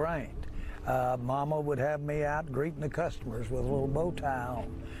so ingrained. Mama would have me out greeting the customers with a little bow tie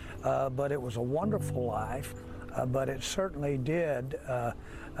on. But it was a wonderful life, but it certainly did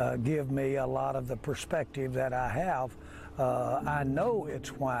give me a lot of the perspective that I have. I know it's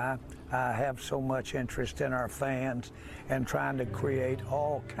why I have so much interest in our fans and trying to create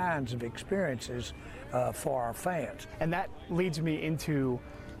all kinds of experiences for our fans. And that leads me into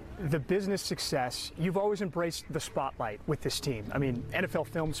the business success. You've always embraced the spotlight with this team. I mean, NFL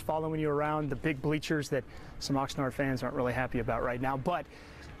Films following you around, the big bleachers that some Oxnard fans aren't really happy about right now. But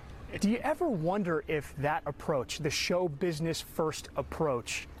do you ever wonder if that approach, the show business first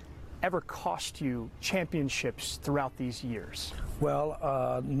approach, ever cost you championships throughout these years?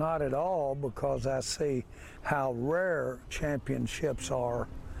 Well, not at all, because I see how rare championships are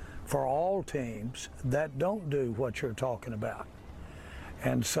for all teams that don't do what you're talking about.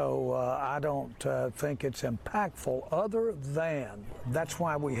 And so I don't think it's impactful, other than that's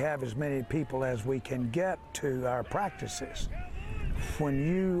why we have as many people as we can get to our practices. When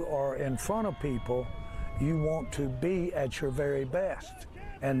you are in front of people, you want to be at your very best.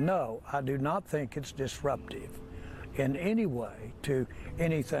 And no, I do not think it's disruptive in any way to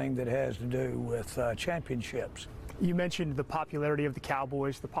anything that has to do with championships. You mentioned the popularity of the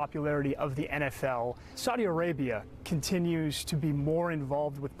Cowboys, the popularity of the NFL. Saudi Arabia continues to be more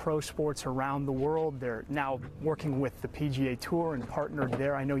involved with pro sports around the world. They're now working with the PGA Tour and partnered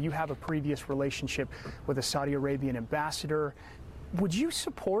there. I know you have a previous relationship with a Saudi Arabian ambassador. Would you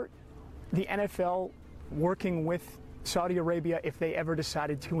support the NFL working with Saudi Arabia if they ever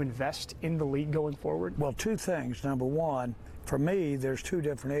decided to invest in the league going forward? Well, two things. Number one, for me, there's two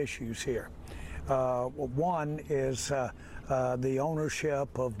different issues here. One is the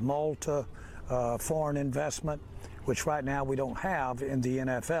ownership of Malta foreign investment, which right now we don't have in the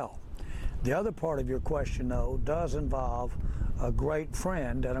NFL. The other part of your question, though, does involve a great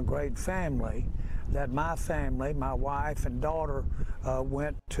friend and a great family that my family, my wife and daughter,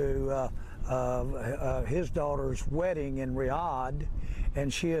 went to his daughter's wedding in Riyadh,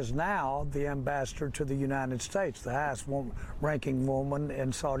 and she is now the ambassador to the United States, the highest ranking woman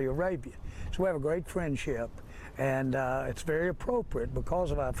in Saudi Arabia. So we have a great friendship, and it's very appropriate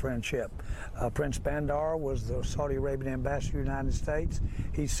because of our friendship. Prince Bandar was the Saudi Arabian ambassador to the United States.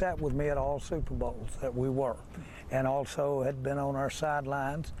 He sat with me at all Super Bowls that we were, and also had been on our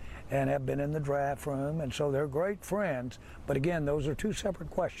sidelines and have been in the draft room, and so they're great friends. But again, those are two separate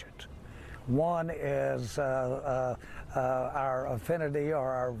questions. One is our affinity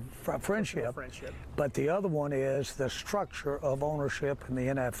or our friendship, but the other one is the structure of ownership in the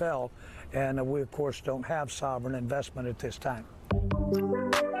NFL, and we, of course, don't have sovereign investment at this time.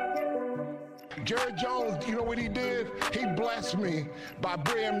 Jerry Jones, you know what he did? He blessed me by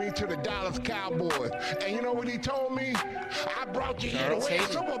bringing me to the Dallas Cowboys. And you know what he told me? I brought you here to win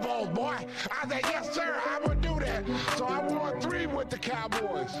Super Bowls, boy. I said, yes, sir, I'm going to do that. So I won 3 with the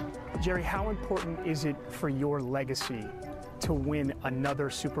Cowboys. Jerry, how important is it for your legacy to win another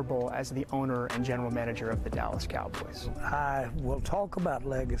Super Bowl as the owner and general manager of the Dallas Cowboys? I will talk about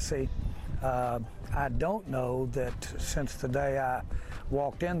legacy. I don't know that since the day I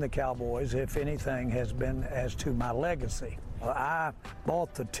walked in the Cowboys, if anything has been as to my legacy. I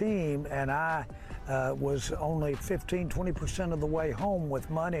bought the team, and I was only 15-20% of the way home with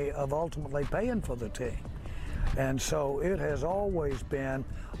money of ultimately paying for the team. And so it has always been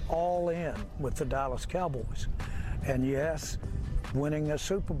all in with the Dallas Cowboys. And yes, winning a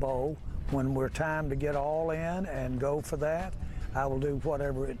Super Bowl, when we're time to get all in and go for that, I will do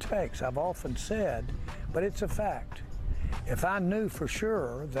whatever it takes. I've often said, but it's a fact. If I knew for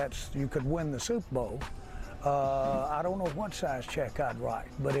sure that you could win the Super Bowl, I don't know what size check I'd write,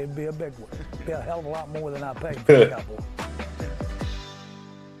 but it'd be a big one. It'd be a hell of a lot more than I paid for the Cowboys.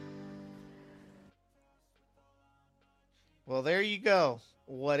 Well, there you go.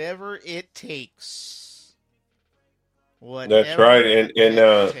 Whatever it takes. That's right. And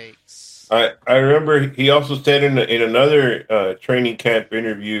it takes. I remember he also said in another training camp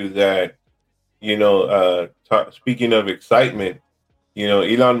interview that, speaking of excitement,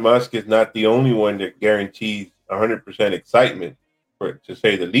 Elon Musk is not the only one that guarantees 100% excitement, to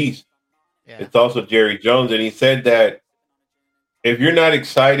say the least. Yeah. It's also Jerry Jones. And he said that if you're not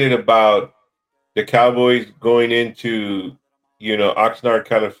excited about the Cowboys going into, Oxnard,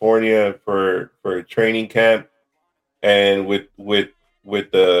 California for a training camp, and with the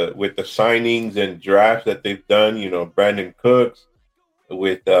signings and drafts that they've done, Brandon Cooks,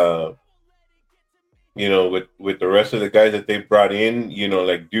 with with the rest of the guys that they brought in,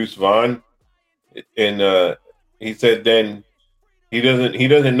 like Deuce Vaughn, and he said then he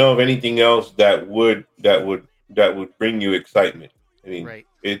doesn't know of anything else that would bring you excitement. I mean, Right.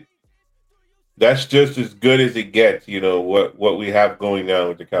 That's just as good as it gets. What we have going now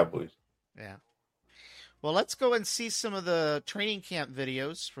with the Cowboys. Yeah. Well, let's go and see some of the training camp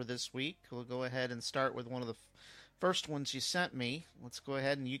videos for this week. We'll go ahead and start with one of the first ones you sent me. Let's go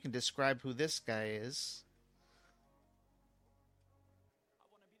ahead and you can describe who this guy is.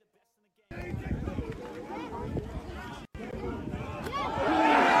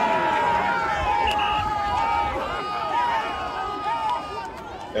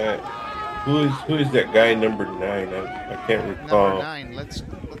 Who is that guy number 9? I can't recall. Number 9. Let's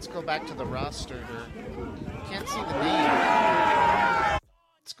go back to the roster here. Can't see the name.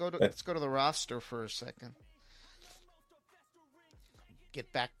 Let's go to the roster for a second.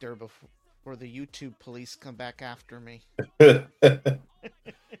 Get back there before the YouTube police come back after me.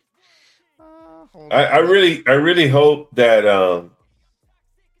 I really hope that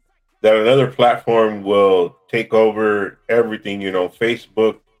that another platform will take over everything.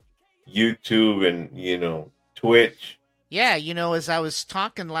 Facebook, YouTube, and Twitch. Yeah, as I was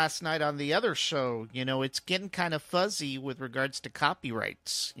talking last night on the other show, it's getting kind of fuzzy with regards to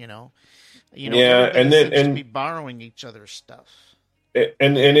copyrights. Yeah, and then seems to be borrowing each other's stuff.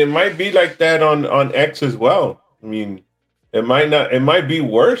 And it might be like that on X as well. I mean, it might be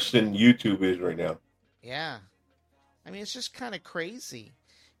worse than YouTube is right now. Yeah, I mean, it's just kind of crazy.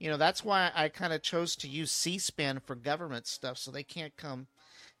 That's why I kind of chose to use C-SPAN for government stuff, so they can't come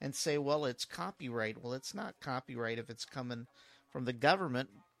and say, well, it's copyright. Well, it's not copyright if it's coming from the government.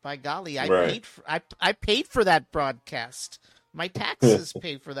 By golly, I paid for that broadcast. My taxes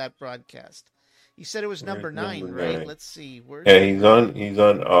pay for that broadcast. You said it was number 9, right? Let's see. He's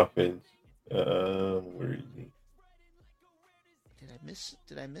on offense. Where is he?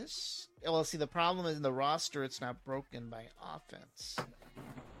 Did I miss? Well, see, the problem is in the roster, it's not broken by offense.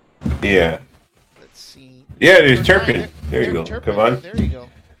 Yeah. Let's see. Yeah, there's Turpin. There you go. Turpin. Come on. There you go.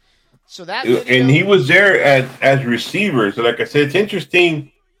 So that and he was there as receiver. So, like I said, it's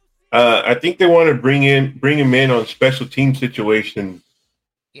interesting. I think they want to bring him in on special team situations,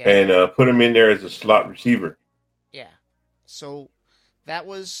 and put him in there as a slot receiver. Yeah. So that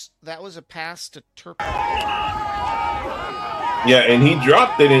was a pass to Turpin. Yeah, and he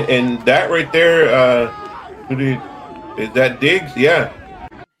dropped it, and that right there, is that Diggs? Yeah.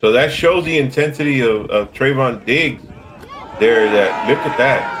 So that shows the intensity of Trayvon Diggs there. Look at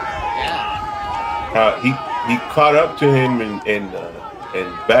that. Yeah. He caught up to him and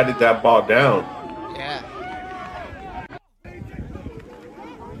batted that ball down. Yeah. Look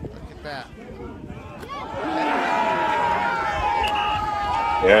at that.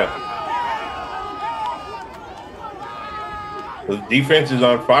 Yeah. The defense is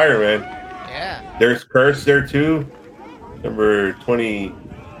on fire, man. Yeah. There's Curse there too. Number 20.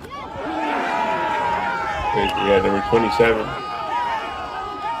 Yeah, number 27.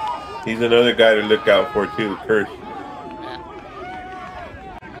 He's another guy to look out for too, Curse. Yeah.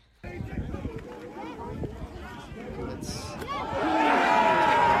 Let's take a look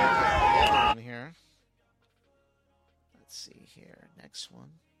at the other one here. Let's see here. Next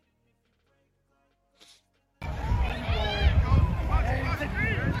one.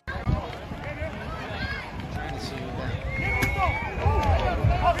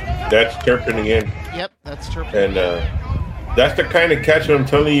 That's Turpin again. Yep, that's Turpin. And that's the kind of catch I'm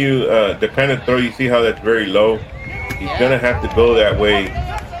telling you, the kind of throw, you see how that's very low? He's going to have to go that way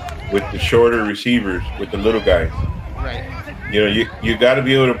with the shorter receivers, with the little guys. Right. You got to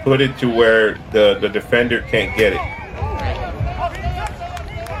be able to put it to where the defender can't get it. Right.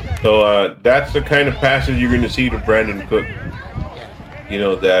 So that's the kind of passes you're going to see to Brandon Cook,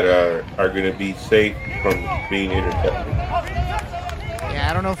 that are going to be safe from being intercepted. Yeah,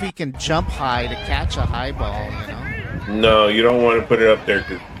 I don't know if he can jump high to catch a high ball, No, you don't want to put it up there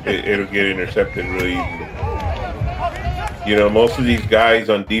because it'll get intercepted really easily. Most of these guys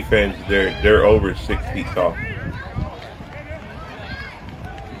on defense, they're over 6 feet tall.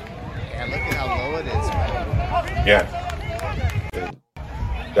 Yeah, look at how low it is, man. Yeah. And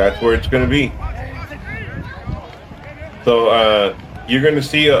that's where it's going to be. So you're going to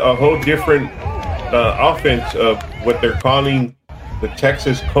see a whole different offense of what they're calling the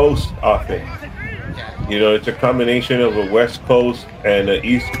Texas Coast offense. Yeah. It's a combination of a West Coast and an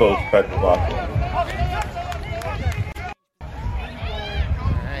East Coast type of offense. All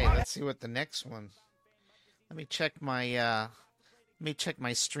right, let's see what the next one. Let me check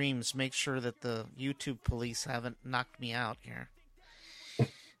my streams. Make sure that the YouTube police haven't knocked me out here.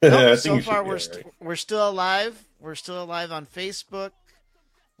 Nope, so far we're still alive. We're still alive on Facebook.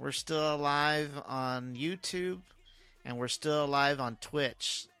 We're still alive on YouTube, and we're still alive on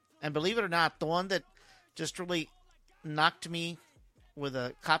Twitch. And believe it or not, the one that just really knocked me with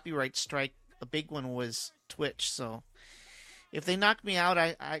a copyright strike, a big one, was Twitch. So if they knock me out,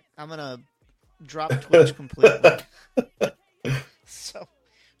 I'm gonna drop Twitch completely. So,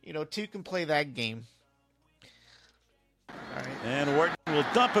 two can play that game. All right. And Orton will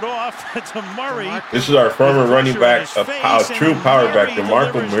dump it off to Murray. This is our former running back, a true power back,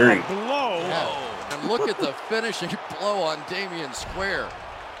 DeMarco Murray. Yeah. And look at the finishing blow on Damian Square.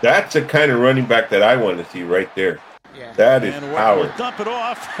 That's the kind of running back that I want to see right there. Yeah. That is and power. Will dump it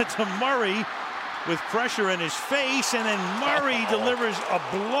off to Murray with pressure in his face, and then Murray delivers a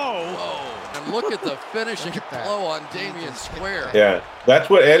blow. And look at the finishing blow on Damian Square. Yeah, that's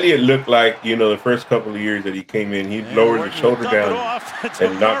what Elliott looked like, the first couple of years that he came in. He'd lower the shoulder down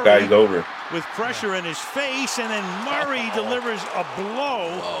and knock guys over. With pressure in his face, and then Murray delivers a blow.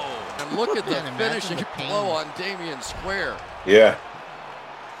 And look at the finishing blow on Damian Square. Yeah.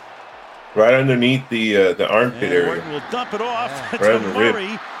 Right underneath the armpit area. Will dump it off to right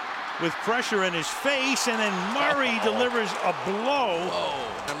Murray with pressure in his face, and then Murray delivers a blow.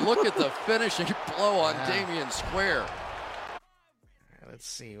 And look at the finishing blow on Damian Square. Let's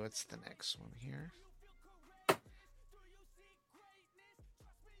see, what's the next one here?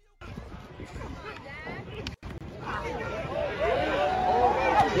 Who's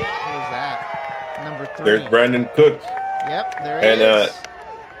that? Number 3. There's Brandon Cooks. Yep, there he is.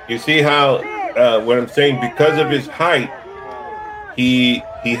 You see how, what I'm saying, because of his height, he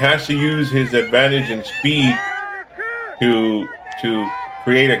has to use his advantage in speed to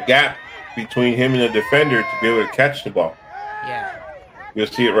create a gap between him and the defender to be able to catch the ball. Yeah. You'll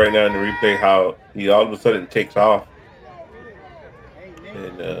see it right now in the replay how he all of a sudden takes off.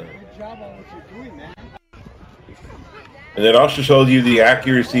 And it also shows you the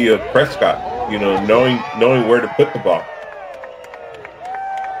accuracy of Prescott, knowing where to put the ball.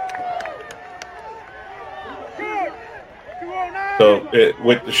 So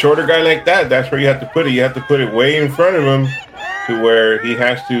with the shorter guy like that, that's where you have to put it. You have to put it way in front of him to where he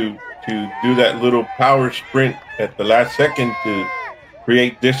has to do that little power sprint at the last second to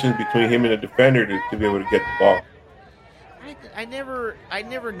create distance between him and the defender to be able to get the ball. I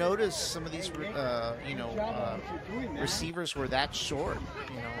never noticed some of these receivers were that short.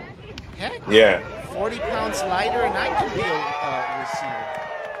 Heck, yeah, 40 pounds lighter, and I could be a receiver.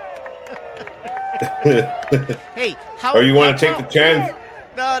 Hey, or you want to take the chance?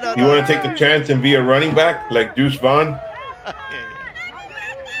 No. You want to take the chance and be a running back like Deuce Vaughn?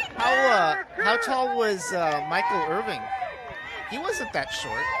 How tall was Michael Irving? He wasn't that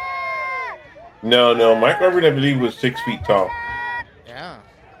short. No. Michael Irving, I believe, was 6 feet tall. Yeah.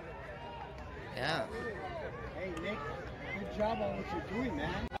 Hey, Nick, good job on what you're doing,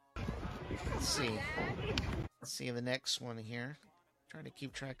 man. Let's see the next one here. Trying to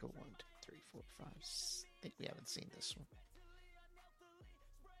keep track of 1, 2, 3, 4, 5. I think we haven't seen this one.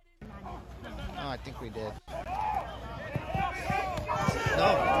 Oh, I think we did.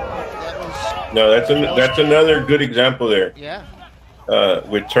 That's another good example there. Yeah.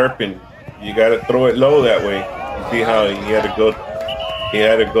 With Turpin, you got to throw it low that way. You see how he had to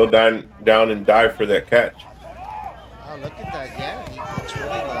go down and dive for that catch. Oh, look at that! Yeah, it's really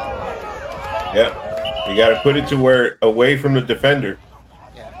low. Yeah, you got to put it to where away from the defender.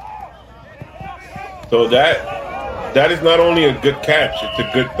 Yeah. So that is not only a good catch; it's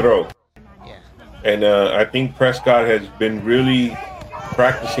a good throw. Yeah. And I think Prescott has been really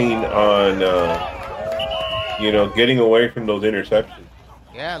practicing on, getting away from those interceptions.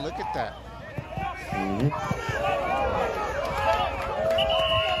 Yeah, look at that. Mm-hmm.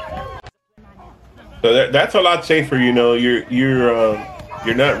 So that's a lot safer. You're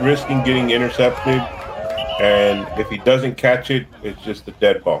not risking getting intercepted, and if he doesn't catch it, it's just a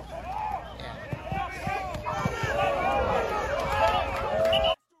dead ball.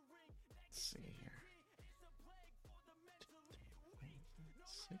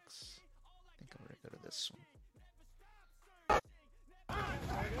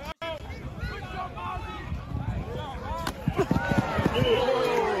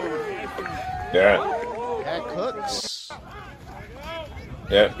 Yeah, Cooks.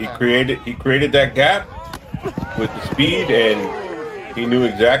 Yeah, he created that gap with the speed, and he knew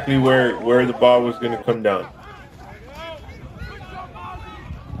exactly where the ball was going to come down.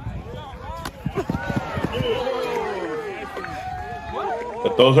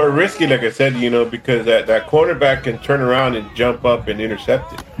 But those are risky, like I said, because that cornerback can turn around and jump up and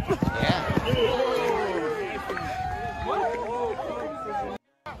intercept it. Yeah.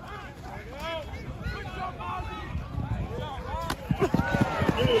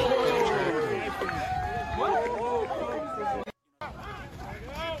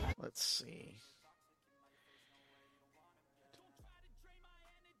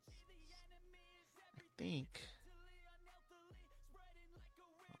 think.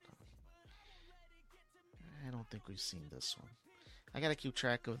 I don't think we've seen this one. I gotta keep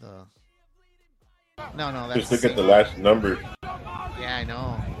track of the. No, that's just look at the last numbers. Yeah, I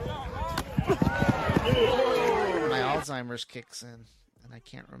know. My Alzheimer's kicks in, and I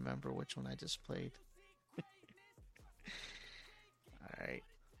can't remember which one I just played. All right.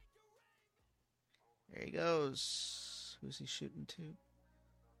 There he goes. Who's he shooting to?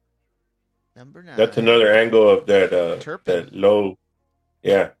 Number 9. That's another angle of that Turpin. that low.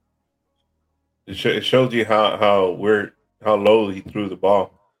 Yeah. It shows you how low he threw the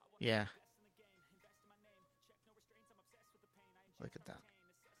ball. Yeah. Look at that.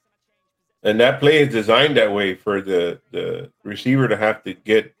 And that play is designed that way for the receiver to have to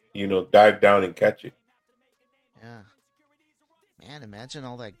get, dive down and catch it. Yeah. Man, imagine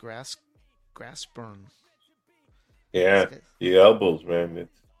all that grass burn. Yeah, the elbows, man.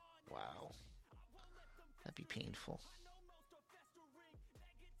 Wow. That'd be painful.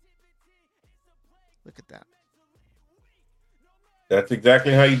 Look at that. That's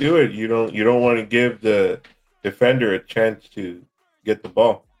exactly how you do it. You don't want to give the defender a chance to get the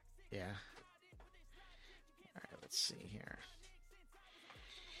ball. Yeah. All right, let's see here.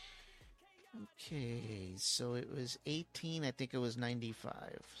 Okay, so it was 18. I think it was 95.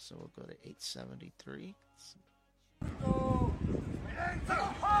 So we'll go to 873.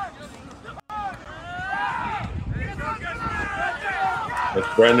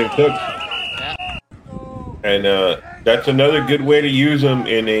 That's Brandon Cooks. Yeah. And that's another good way to use them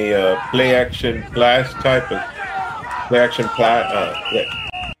in a play action pass type of play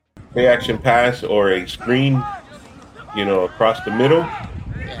action pass or a screen, across the middle,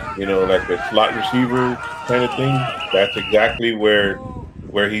 like a slot receiver kind of thing. That's exactly where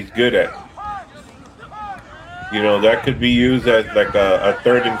he's good at. That could be used as like a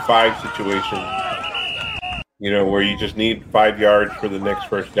 3rd and 5 situation, where you just need 5 yards for the next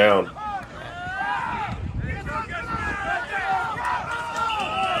first down.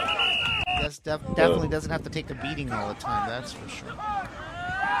 Definitely doesn't have to take a beating all the time. That's for sure.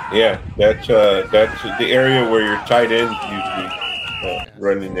 Yeah, that's the area where your tight ends usually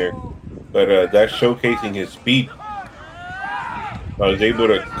running there. But that's showcasing his speed. I was able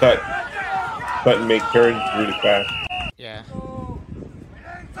to cut and make turns really fast. Yeah. Go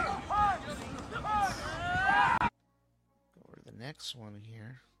over to the next one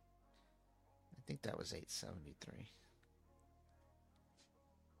here. I think that was 873.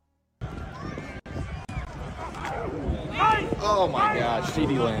 Oh my gosh,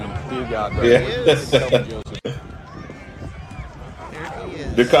 CeeDee Lamb. Dear God, bro. Yeah. There he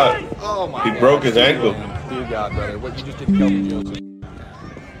is. Because Oh my he gosh, broke his CeeDee ankle. Lamb. Dear God, brother. What you just did to Kelvin Joseph.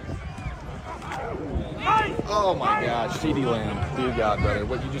 Oh my gosh, CeeDee Lamb. Dear God, brother.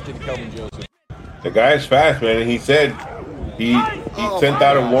 What you just did to Kelvin Joseph. The guy is fast, man. And he said he sent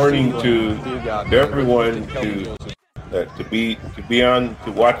out a warning to everyone to be on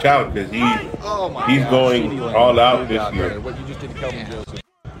to watch out because he's going all out this year. What you just did to Kelvin Joseph.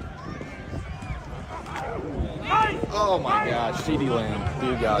 Oh my gosh, CeeDee Lamb.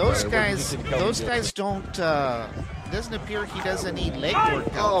 Dear God, those guys don't. Doesn't appear he doesn't need leg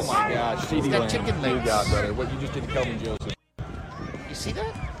workouts. Oh my gosh, CeeDee He's got Lamb. chicken legs. Dear God, brother. What you just did to Kelvin Joseph. You see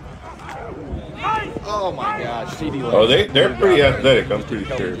that? Oh my gosh, CeeDee Lamb. Oh, they're pretty athletic. I'm pretty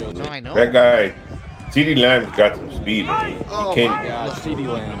sure. No, I know. That guy, CeeDee Lamb's got some speed. Oh He my gosh, CeeDee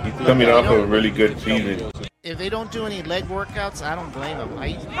Lamb. He's coming off of a really good season. If they don't do any leg workouts, I don't blame them.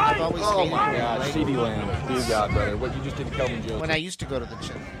 I've always Oh hated my doing gosh, leg CeeDee Lamb. Dear God, brother. What you just did to Kelvin Joseph. when I used to go to the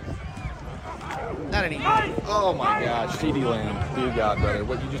gym. Not anymore. Oh my gosh, CeeDee Lamb. Dear God, brother.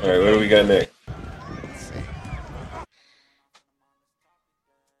 What you just All did right, to what do we got next? Let's see. I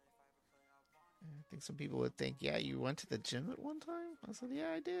think some people would think, yeah, you went to the gym at one time? I said, yeah,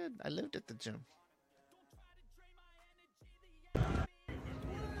 I did. I lived at the gym.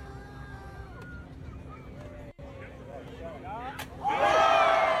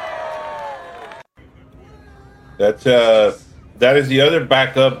 That is the other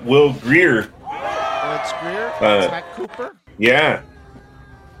backup, Will Greer. Oh, it's Greer? It's not Cooper? Yeah.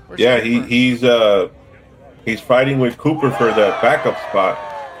 Where's Cooper? He's fighting with Cooper for the backup spot.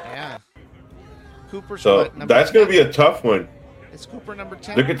 Yeah. Cooper's So what, number that's 10? going to be a tough one. Is Cooper number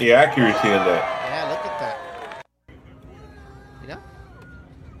 10? Look at the accuracy in that. Yeah, look at that. You know?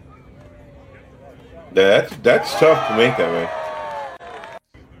 That's tough to make that, man.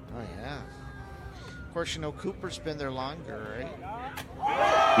 Oh, yeah. Of course, you know, Cooper's been there longer, right?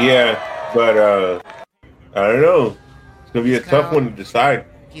 Yeah, but I don't know. It's going to be a tough one to decide.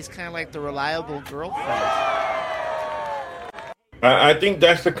 He's kind of like the reliable girlfriend. I think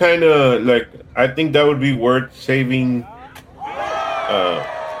that's the kind of I think that would be worth saving.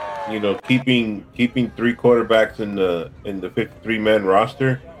 Keeping three quarterbacks in the 53-man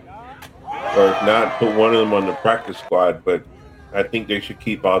roster, or if not, put one of them on the practice squad. But I think they should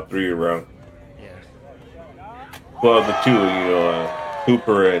keep all three around. Yeah. Well, the two,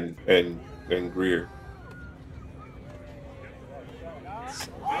 Cooper and Greer. So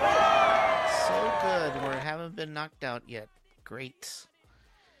good. We haven't been knocked out yet. Great.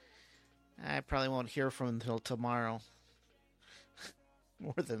 I probably won't hear from him until tomorrow.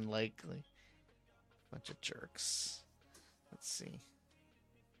 More than likely. Bunch of jerks. Let's see.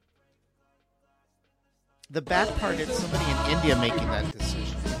 The bad part is somebody in India making that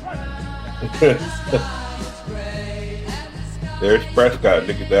decision. There's Prescott.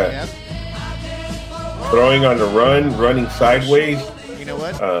 Look at that. Yep. Throwing on the run, running sideways. You know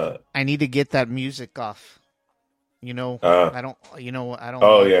what? I need to get that music off. I don't. I don't.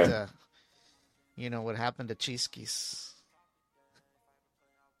 Oh yeah. What happened to Cheeskies?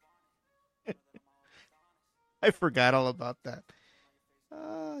 I forgot all about that.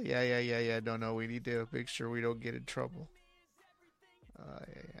 Yeah. No. We need to make sure we don't get in trouble.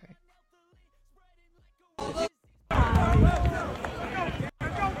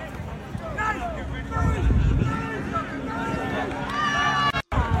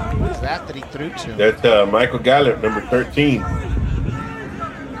 Who's that he threw to? That's Michael Gallup, number 13.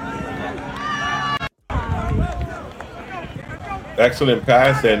 Excellent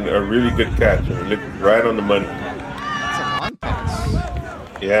pass and a really good catch. I mean, look, right on the money. That's a long pass.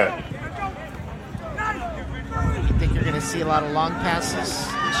 Yeah. You think you're going to see a lot of long passes this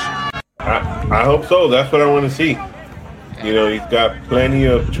year? I hope so. That's what I want to see. Yeah. He's got plenty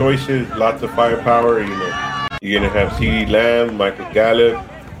of choices, lots of firepower. You're going to have CeeDee Lamb, Michael Gallup,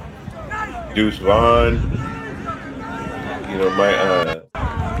 Deuce Vaughn,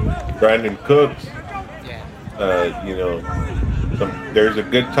 Brandon Cooks. Yeah. There's a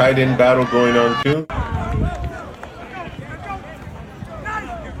good tight end battle going on too.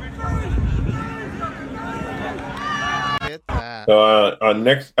 Get that. So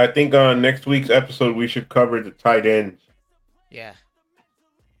I think on next week's episode we should cover the tight ends. Yeah.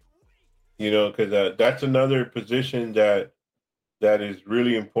 Because that's another position that is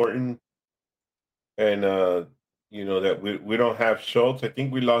really important, and that we don't have Schultz. I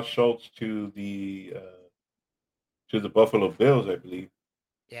think we lost Schultz to the Buffalo Bills, I believe.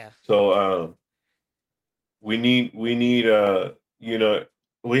 Yeah. So we need we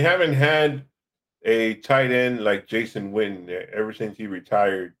haven't had a tight end like Jason Witten ever since he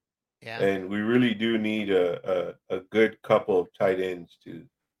retired. Yeah. And we really do need a good couple of tight ends to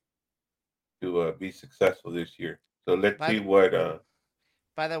be successful this year. So let's see what.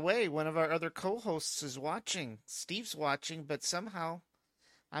 By the way, one of our other co-hosts is watching. Steve's watching, but somehow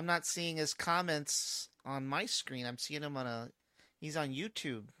I'm not seeing his comments on my screen. I'm seeing him he's on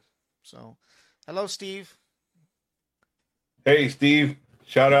YouTube. So, hello, Steve. Hey, Steve.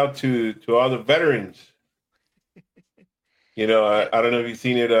 Shout out to all the veterans. I don't know if you've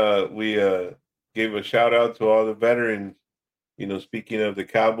seen it. We gave a shout out to all the veterans. Speaking of the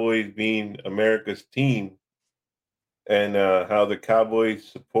Cowboys being America's team, and how the Cowboys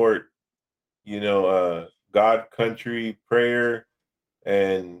support, God, country, prayer,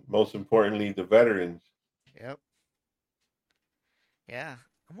 and most importantly, the veterans. Yep. Yeah.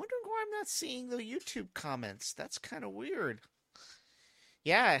 I'm wondering why I'm not seeing the YouTube comments. That's kind of weird.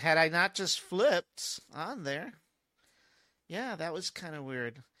 Yeah, had I not just flipped on there. Yeah, that was kind of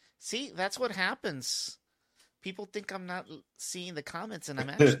weird. See, that's what happens. People think I'm not seeing the comments, and I'm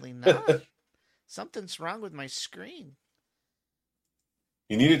actually not. Something's wrong with my screen.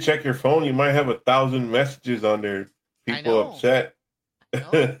 You need to check your phone. You might have 1,000 messages on there. People upset.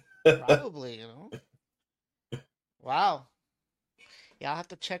 Probably, Wow. Yeah, I'll have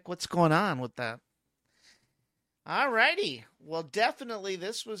to check what's going on with that. All righty. Well, definitely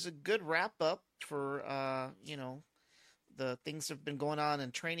this was a good wrap-up for, the things that have been going on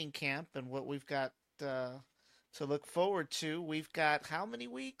in training camp and what we've got to look forward to. We've got how many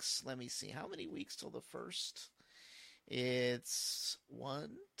weeks? Let me see. How many weeks till the first? It's 1,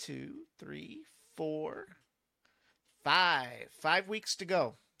 2, 3, 4, 5. 5 weeks to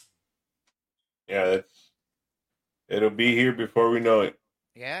go. Yeah, it'll be here before we know it.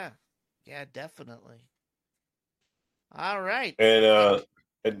 Yeah, definitely. All right. And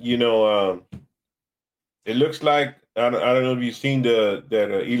it looks like I don't know if you've seen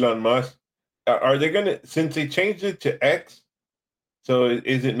that Elon Musk. Are they gonna, since they changed it to X? So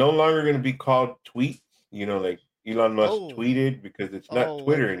is it no longer going to be called tweets? Like Elon Musk tweeted, because it's not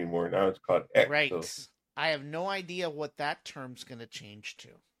Twitter anymore. Now it's called X. Right. So I have no idea what that term's going to change to.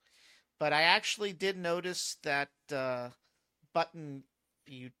 But I actually did notice that button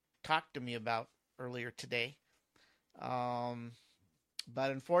you talked to me about earlier today.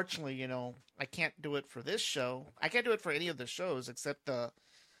 But unfortunately, I can't do it for this show. I can't do it for any of the shows except the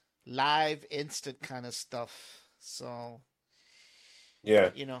live instant kind of stuff. So,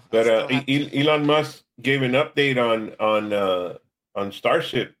 yeah. I But still have to... Elon Musk gave an update on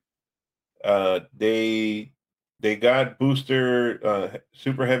Starship. They got booster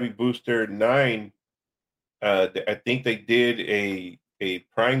super heavy booster 9. I think they did a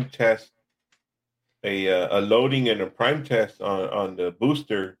prime test, a loading and a prime test on the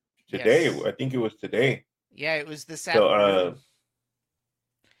booster today. Yes. I think it was today. Yeah, it was this So afternoon.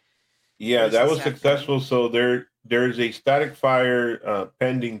 yeah, that was successful. So there's a static fire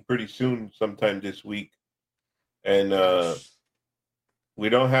pending pretty soon, sometime this week, and we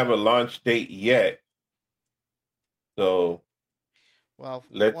don't have a launch date yet. So, well,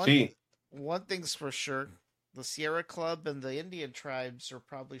 let's see. One thing's for sure: the Sierra Club and the Indian tribes are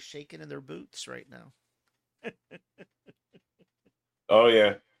probably shaking in their boots right now. Oh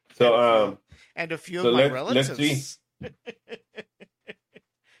yeah. So and a few of my relatives. Let's see.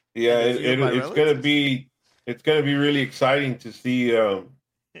 Yeah, it's gonna be really exciting to see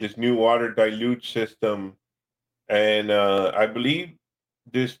this new water dilute system, and I believe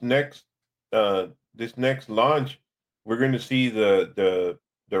this next launch we're going to see the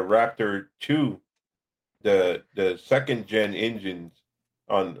Raptor 2, the second gen engines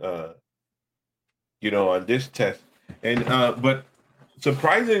on on this test, and but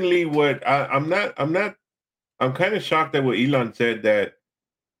surprisingly, what I'm kind of shocked at what Elon said, that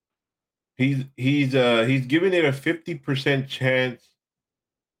he's giving it a 50% chance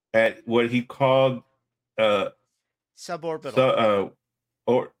at what he called suborbital.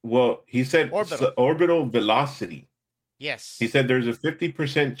 He said orbital velocity. Yes. He said there's a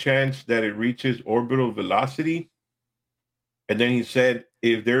 50% chance that it reaches orbital velocity. And then he said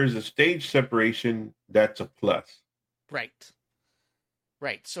if there is a stage separation, that's a plus. Right.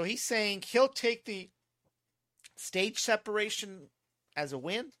 So he's saying he'll take the stage separation as a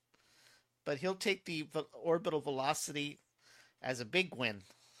win, but he'll take the orbital velocity as a big win.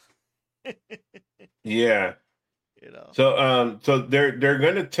 Yeah. So they're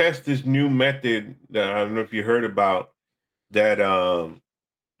going to test this new method that I don't know if you heard about, that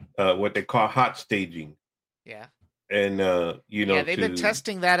what they call hot staging. Yeah. And they've been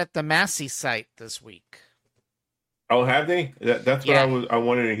testing that at the Massey site this week. Oh, have they? That's what I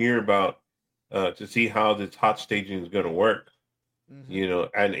wanted to hear about, to see how this hot staging is going to work. Mm-hmm.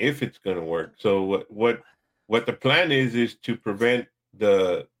 And if it's going to work. So what the plan is to prevent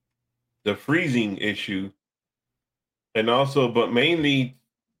the freezing issue, and also, but mainly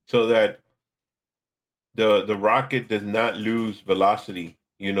so that the rocket does not lose velocity,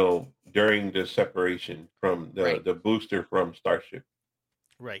 during the separation from the booster from Starship.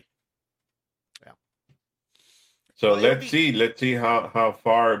 Right. Yeah. So let's see how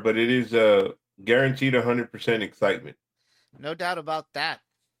far, but it is guaranteed 100% excitement. No doubt about that.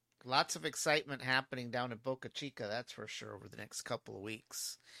 Lots of excitement happening down in Boca Chica, that's for sure, over the next couple of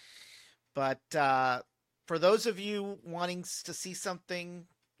weeks. But for those of you wanting to see something,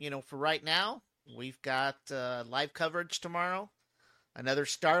 for right now, we've got live coverage tomorrow. Another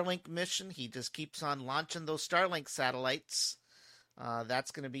Starlink mission. He just keeps on launching those Starlink satellites.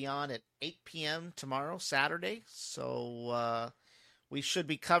 That's going to be on at 8 p.m. tomorrow, Saturday. So we should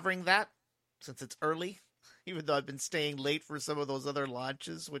be covering that since it's early, even though I've been staying late for some of those other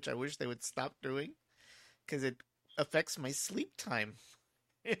launches, which I wish they would stop doing because it affects my sleep time.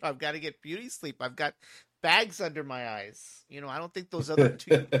 I've got to get beauty sleep. I've got bags under my eyes. I don't think those other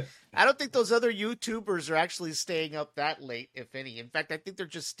YouTubers are actually staying up that late, if any. In fact, I think they're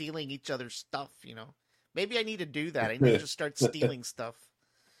just stealing each other's stuff. Maybe I need to do that. I need to just start stealing stuff.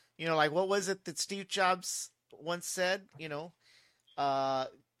 Like what was it that Steve Jobs once said?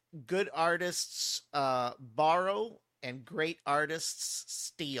 Good artists borrow and great artists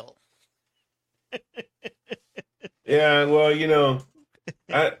steal. Yeah, well,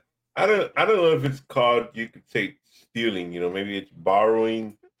 I don't know if it's called, you could say, stealing. Maybe it's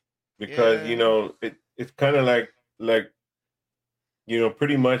borrowing, because it's kind of like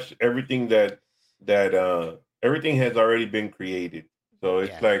pretty much everything that everything has already been created. So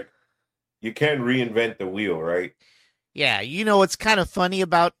it's like you can't reinvent the wheel, right? Yeah, what's kind of funny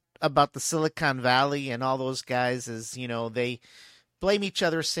about the Silicon Valley and all those guys is, they blame each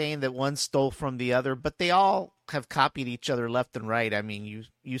other saying that one stole from the other, but they all have copied each other left and right. I mean,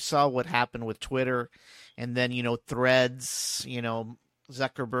 you saw what happened with Twitter, and then, Threads,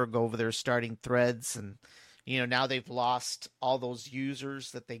 Zuckerberg over there starting Threads, and now they've lost all those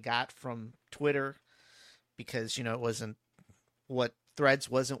users that they got from Twitter because it wasn't what Threads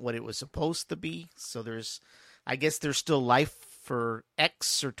wasn't what it was supposed to be. So I guess there's still life for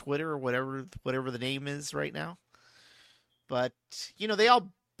X or Twitter or whatever the name is right now. But they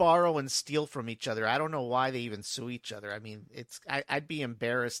all borrow and steal from each other. I don't know why they even sue each other. I mean, I'd be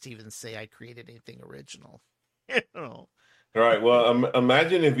embarrassed to even say I created anything original. All right. Well,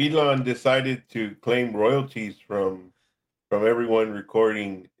 imagine if Elon decided to claim royalties from everyone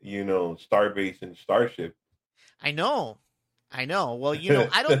recording, Starbase and Starship. I know. Well,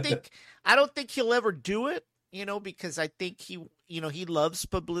 I don't think he'll ever do it, because I think he loves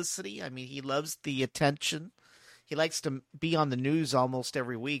publicity. I mean, he loves the attention. He likes to be on the news almost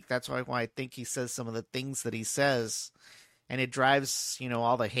every week. That's why I think he says some of the things that he says, and it drives,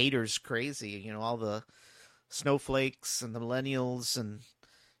 all the haters crazy, all the snowflakes and the millennials and,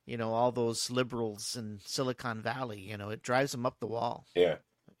 all those liberals in Silicon Valley, it drives them up the wall. Yeah.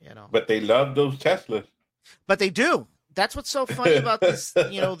 But they love those Teslas. But they do. That's what's so funny about this,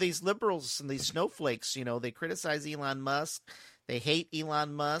 these liberals and these snowflakes, they criticize Elon Musk. They hate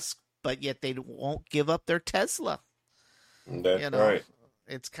Elon Musk, but yet they won't give up their Tesla. That's right.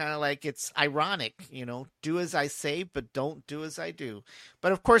 It's kind of like, it's ironic, do as I say, but don't do as I do.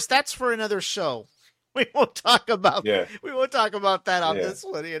 But of course, that's for another show. We won't talk about that on this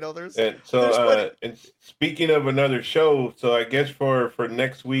one. And speaking of another show, so I guess for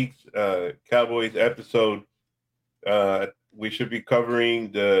next week's Cowboys episode, we should be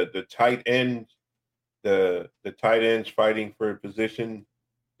covering the tight ends, the tight ends fighting for a position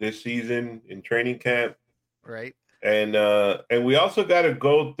this season in training camp. Right. And we also got to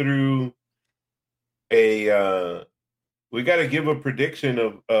go through we got to give a prediction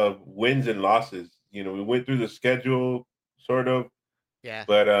of wins and losses. We went through the schedule sort of. Yeah.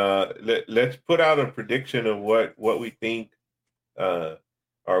 But let's put out a prediction of what we think our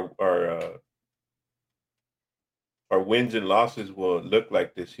wins and losses will look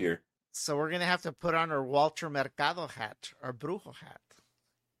like this year. So we're gonna have to put on our Walter Mercado hat, our Brujo hat.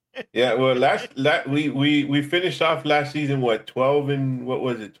 Yeah, well, we finished off last season 12 and what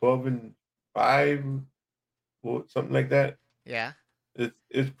was it, 12-5, something like that. Yeah,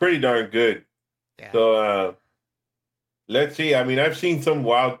 it's pretty darn good. Yeah. So let's see. I mean, I've seen some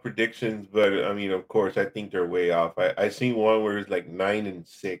wild predictions, but I mean, of course, I think they're way off. I seen one where it's like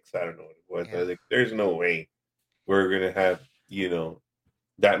 9-6. I don't know what it was. Yeah. I was like, there's no way we're gonna have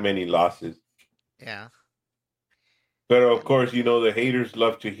that many losses. Yeah. But of course, the haters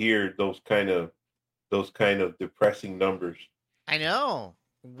love to hear those kind of depressing numbers. I know.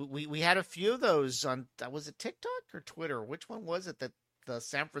 We had a few of those on, was it TikTok or Twitter? Which one was it that the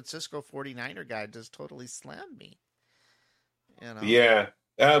San Francisco 49er guy just totally slammed me? Yeah.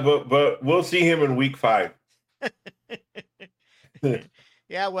 But we'll see him in week 5.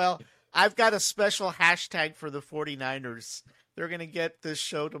 Yeah, well, I've got a special hashtag for the 49ers. They're going to get this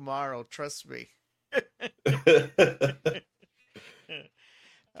show tomorrow. Trust me.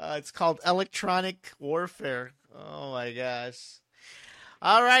 It's called Electronic Warfare. Oh my gosh.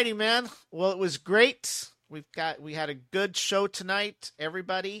 All righty, man. Well, it was great. We had a good show tonight,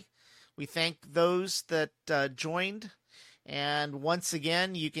 everybody. We thank those that joined. And once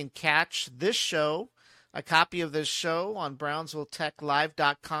again, you can catch this show, a copy of this show on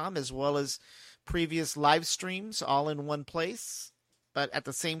BrownsvilleTechLive.com, as well as previous live streams all in one place. But at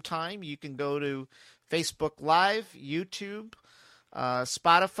the same time, you can go to Facebook Live, YouTube,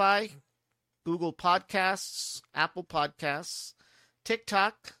 Spotify, Google Podcasts, Apple Podcasts,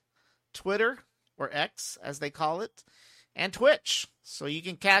 TikTok, Twitter, or X, as they call it, and Twitch. So you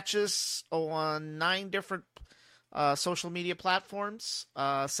can catch us on 9 different social media platforms.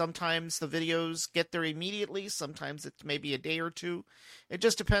 Sometimes the videos get there immediately. Sometimes it may be a day or two. It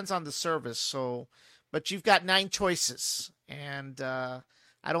just depends on the service. But you've got 9 choices, and I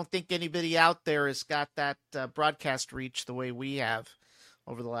don't think anybody out there has got that broadcast reach the way we have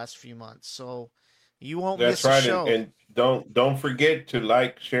over the last few months. So you won't miss a show. And don't forget to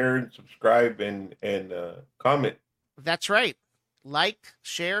like, share, and subscribe, and comment. That's right. Like,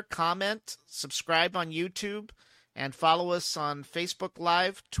 share, comment, subscribe on YouTube, and follow us on Facebook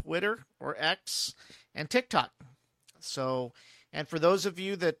Live, Twitter, or X, and TikTok. So, and for those of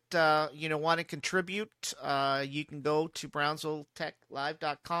you that want to contribute, you can go to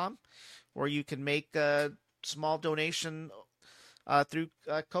BrownsvilleTechLive.com, or you can make a small donation through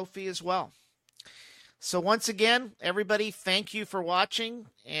Ko-fi as well. So once again, everybody, thank you for watching,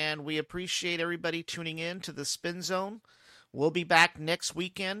 and we appreciate everybody tuning in to the Spin Zone. We'll be back next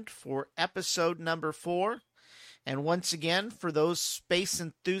weekend for episode number 4. And once again, for those space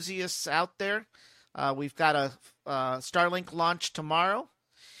enthusiasts out there, we've got a Starlink launch tomorrow.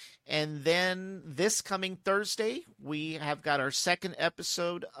 And then this coming Thursday, we have got our second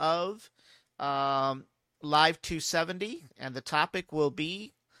episode of Live 270. And the topic will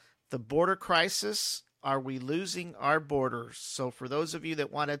be the border crisis. Are we losing our borders? So for those of you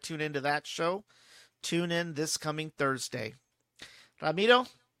that want to tune into that show, tune in this coming Thursday. Ramiro,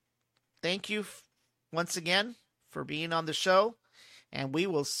 thank you once again for being on the show, and we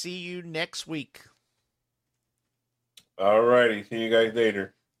will see you next week. All righty. See you guys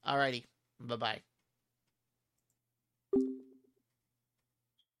later. All righty. Bye-bye.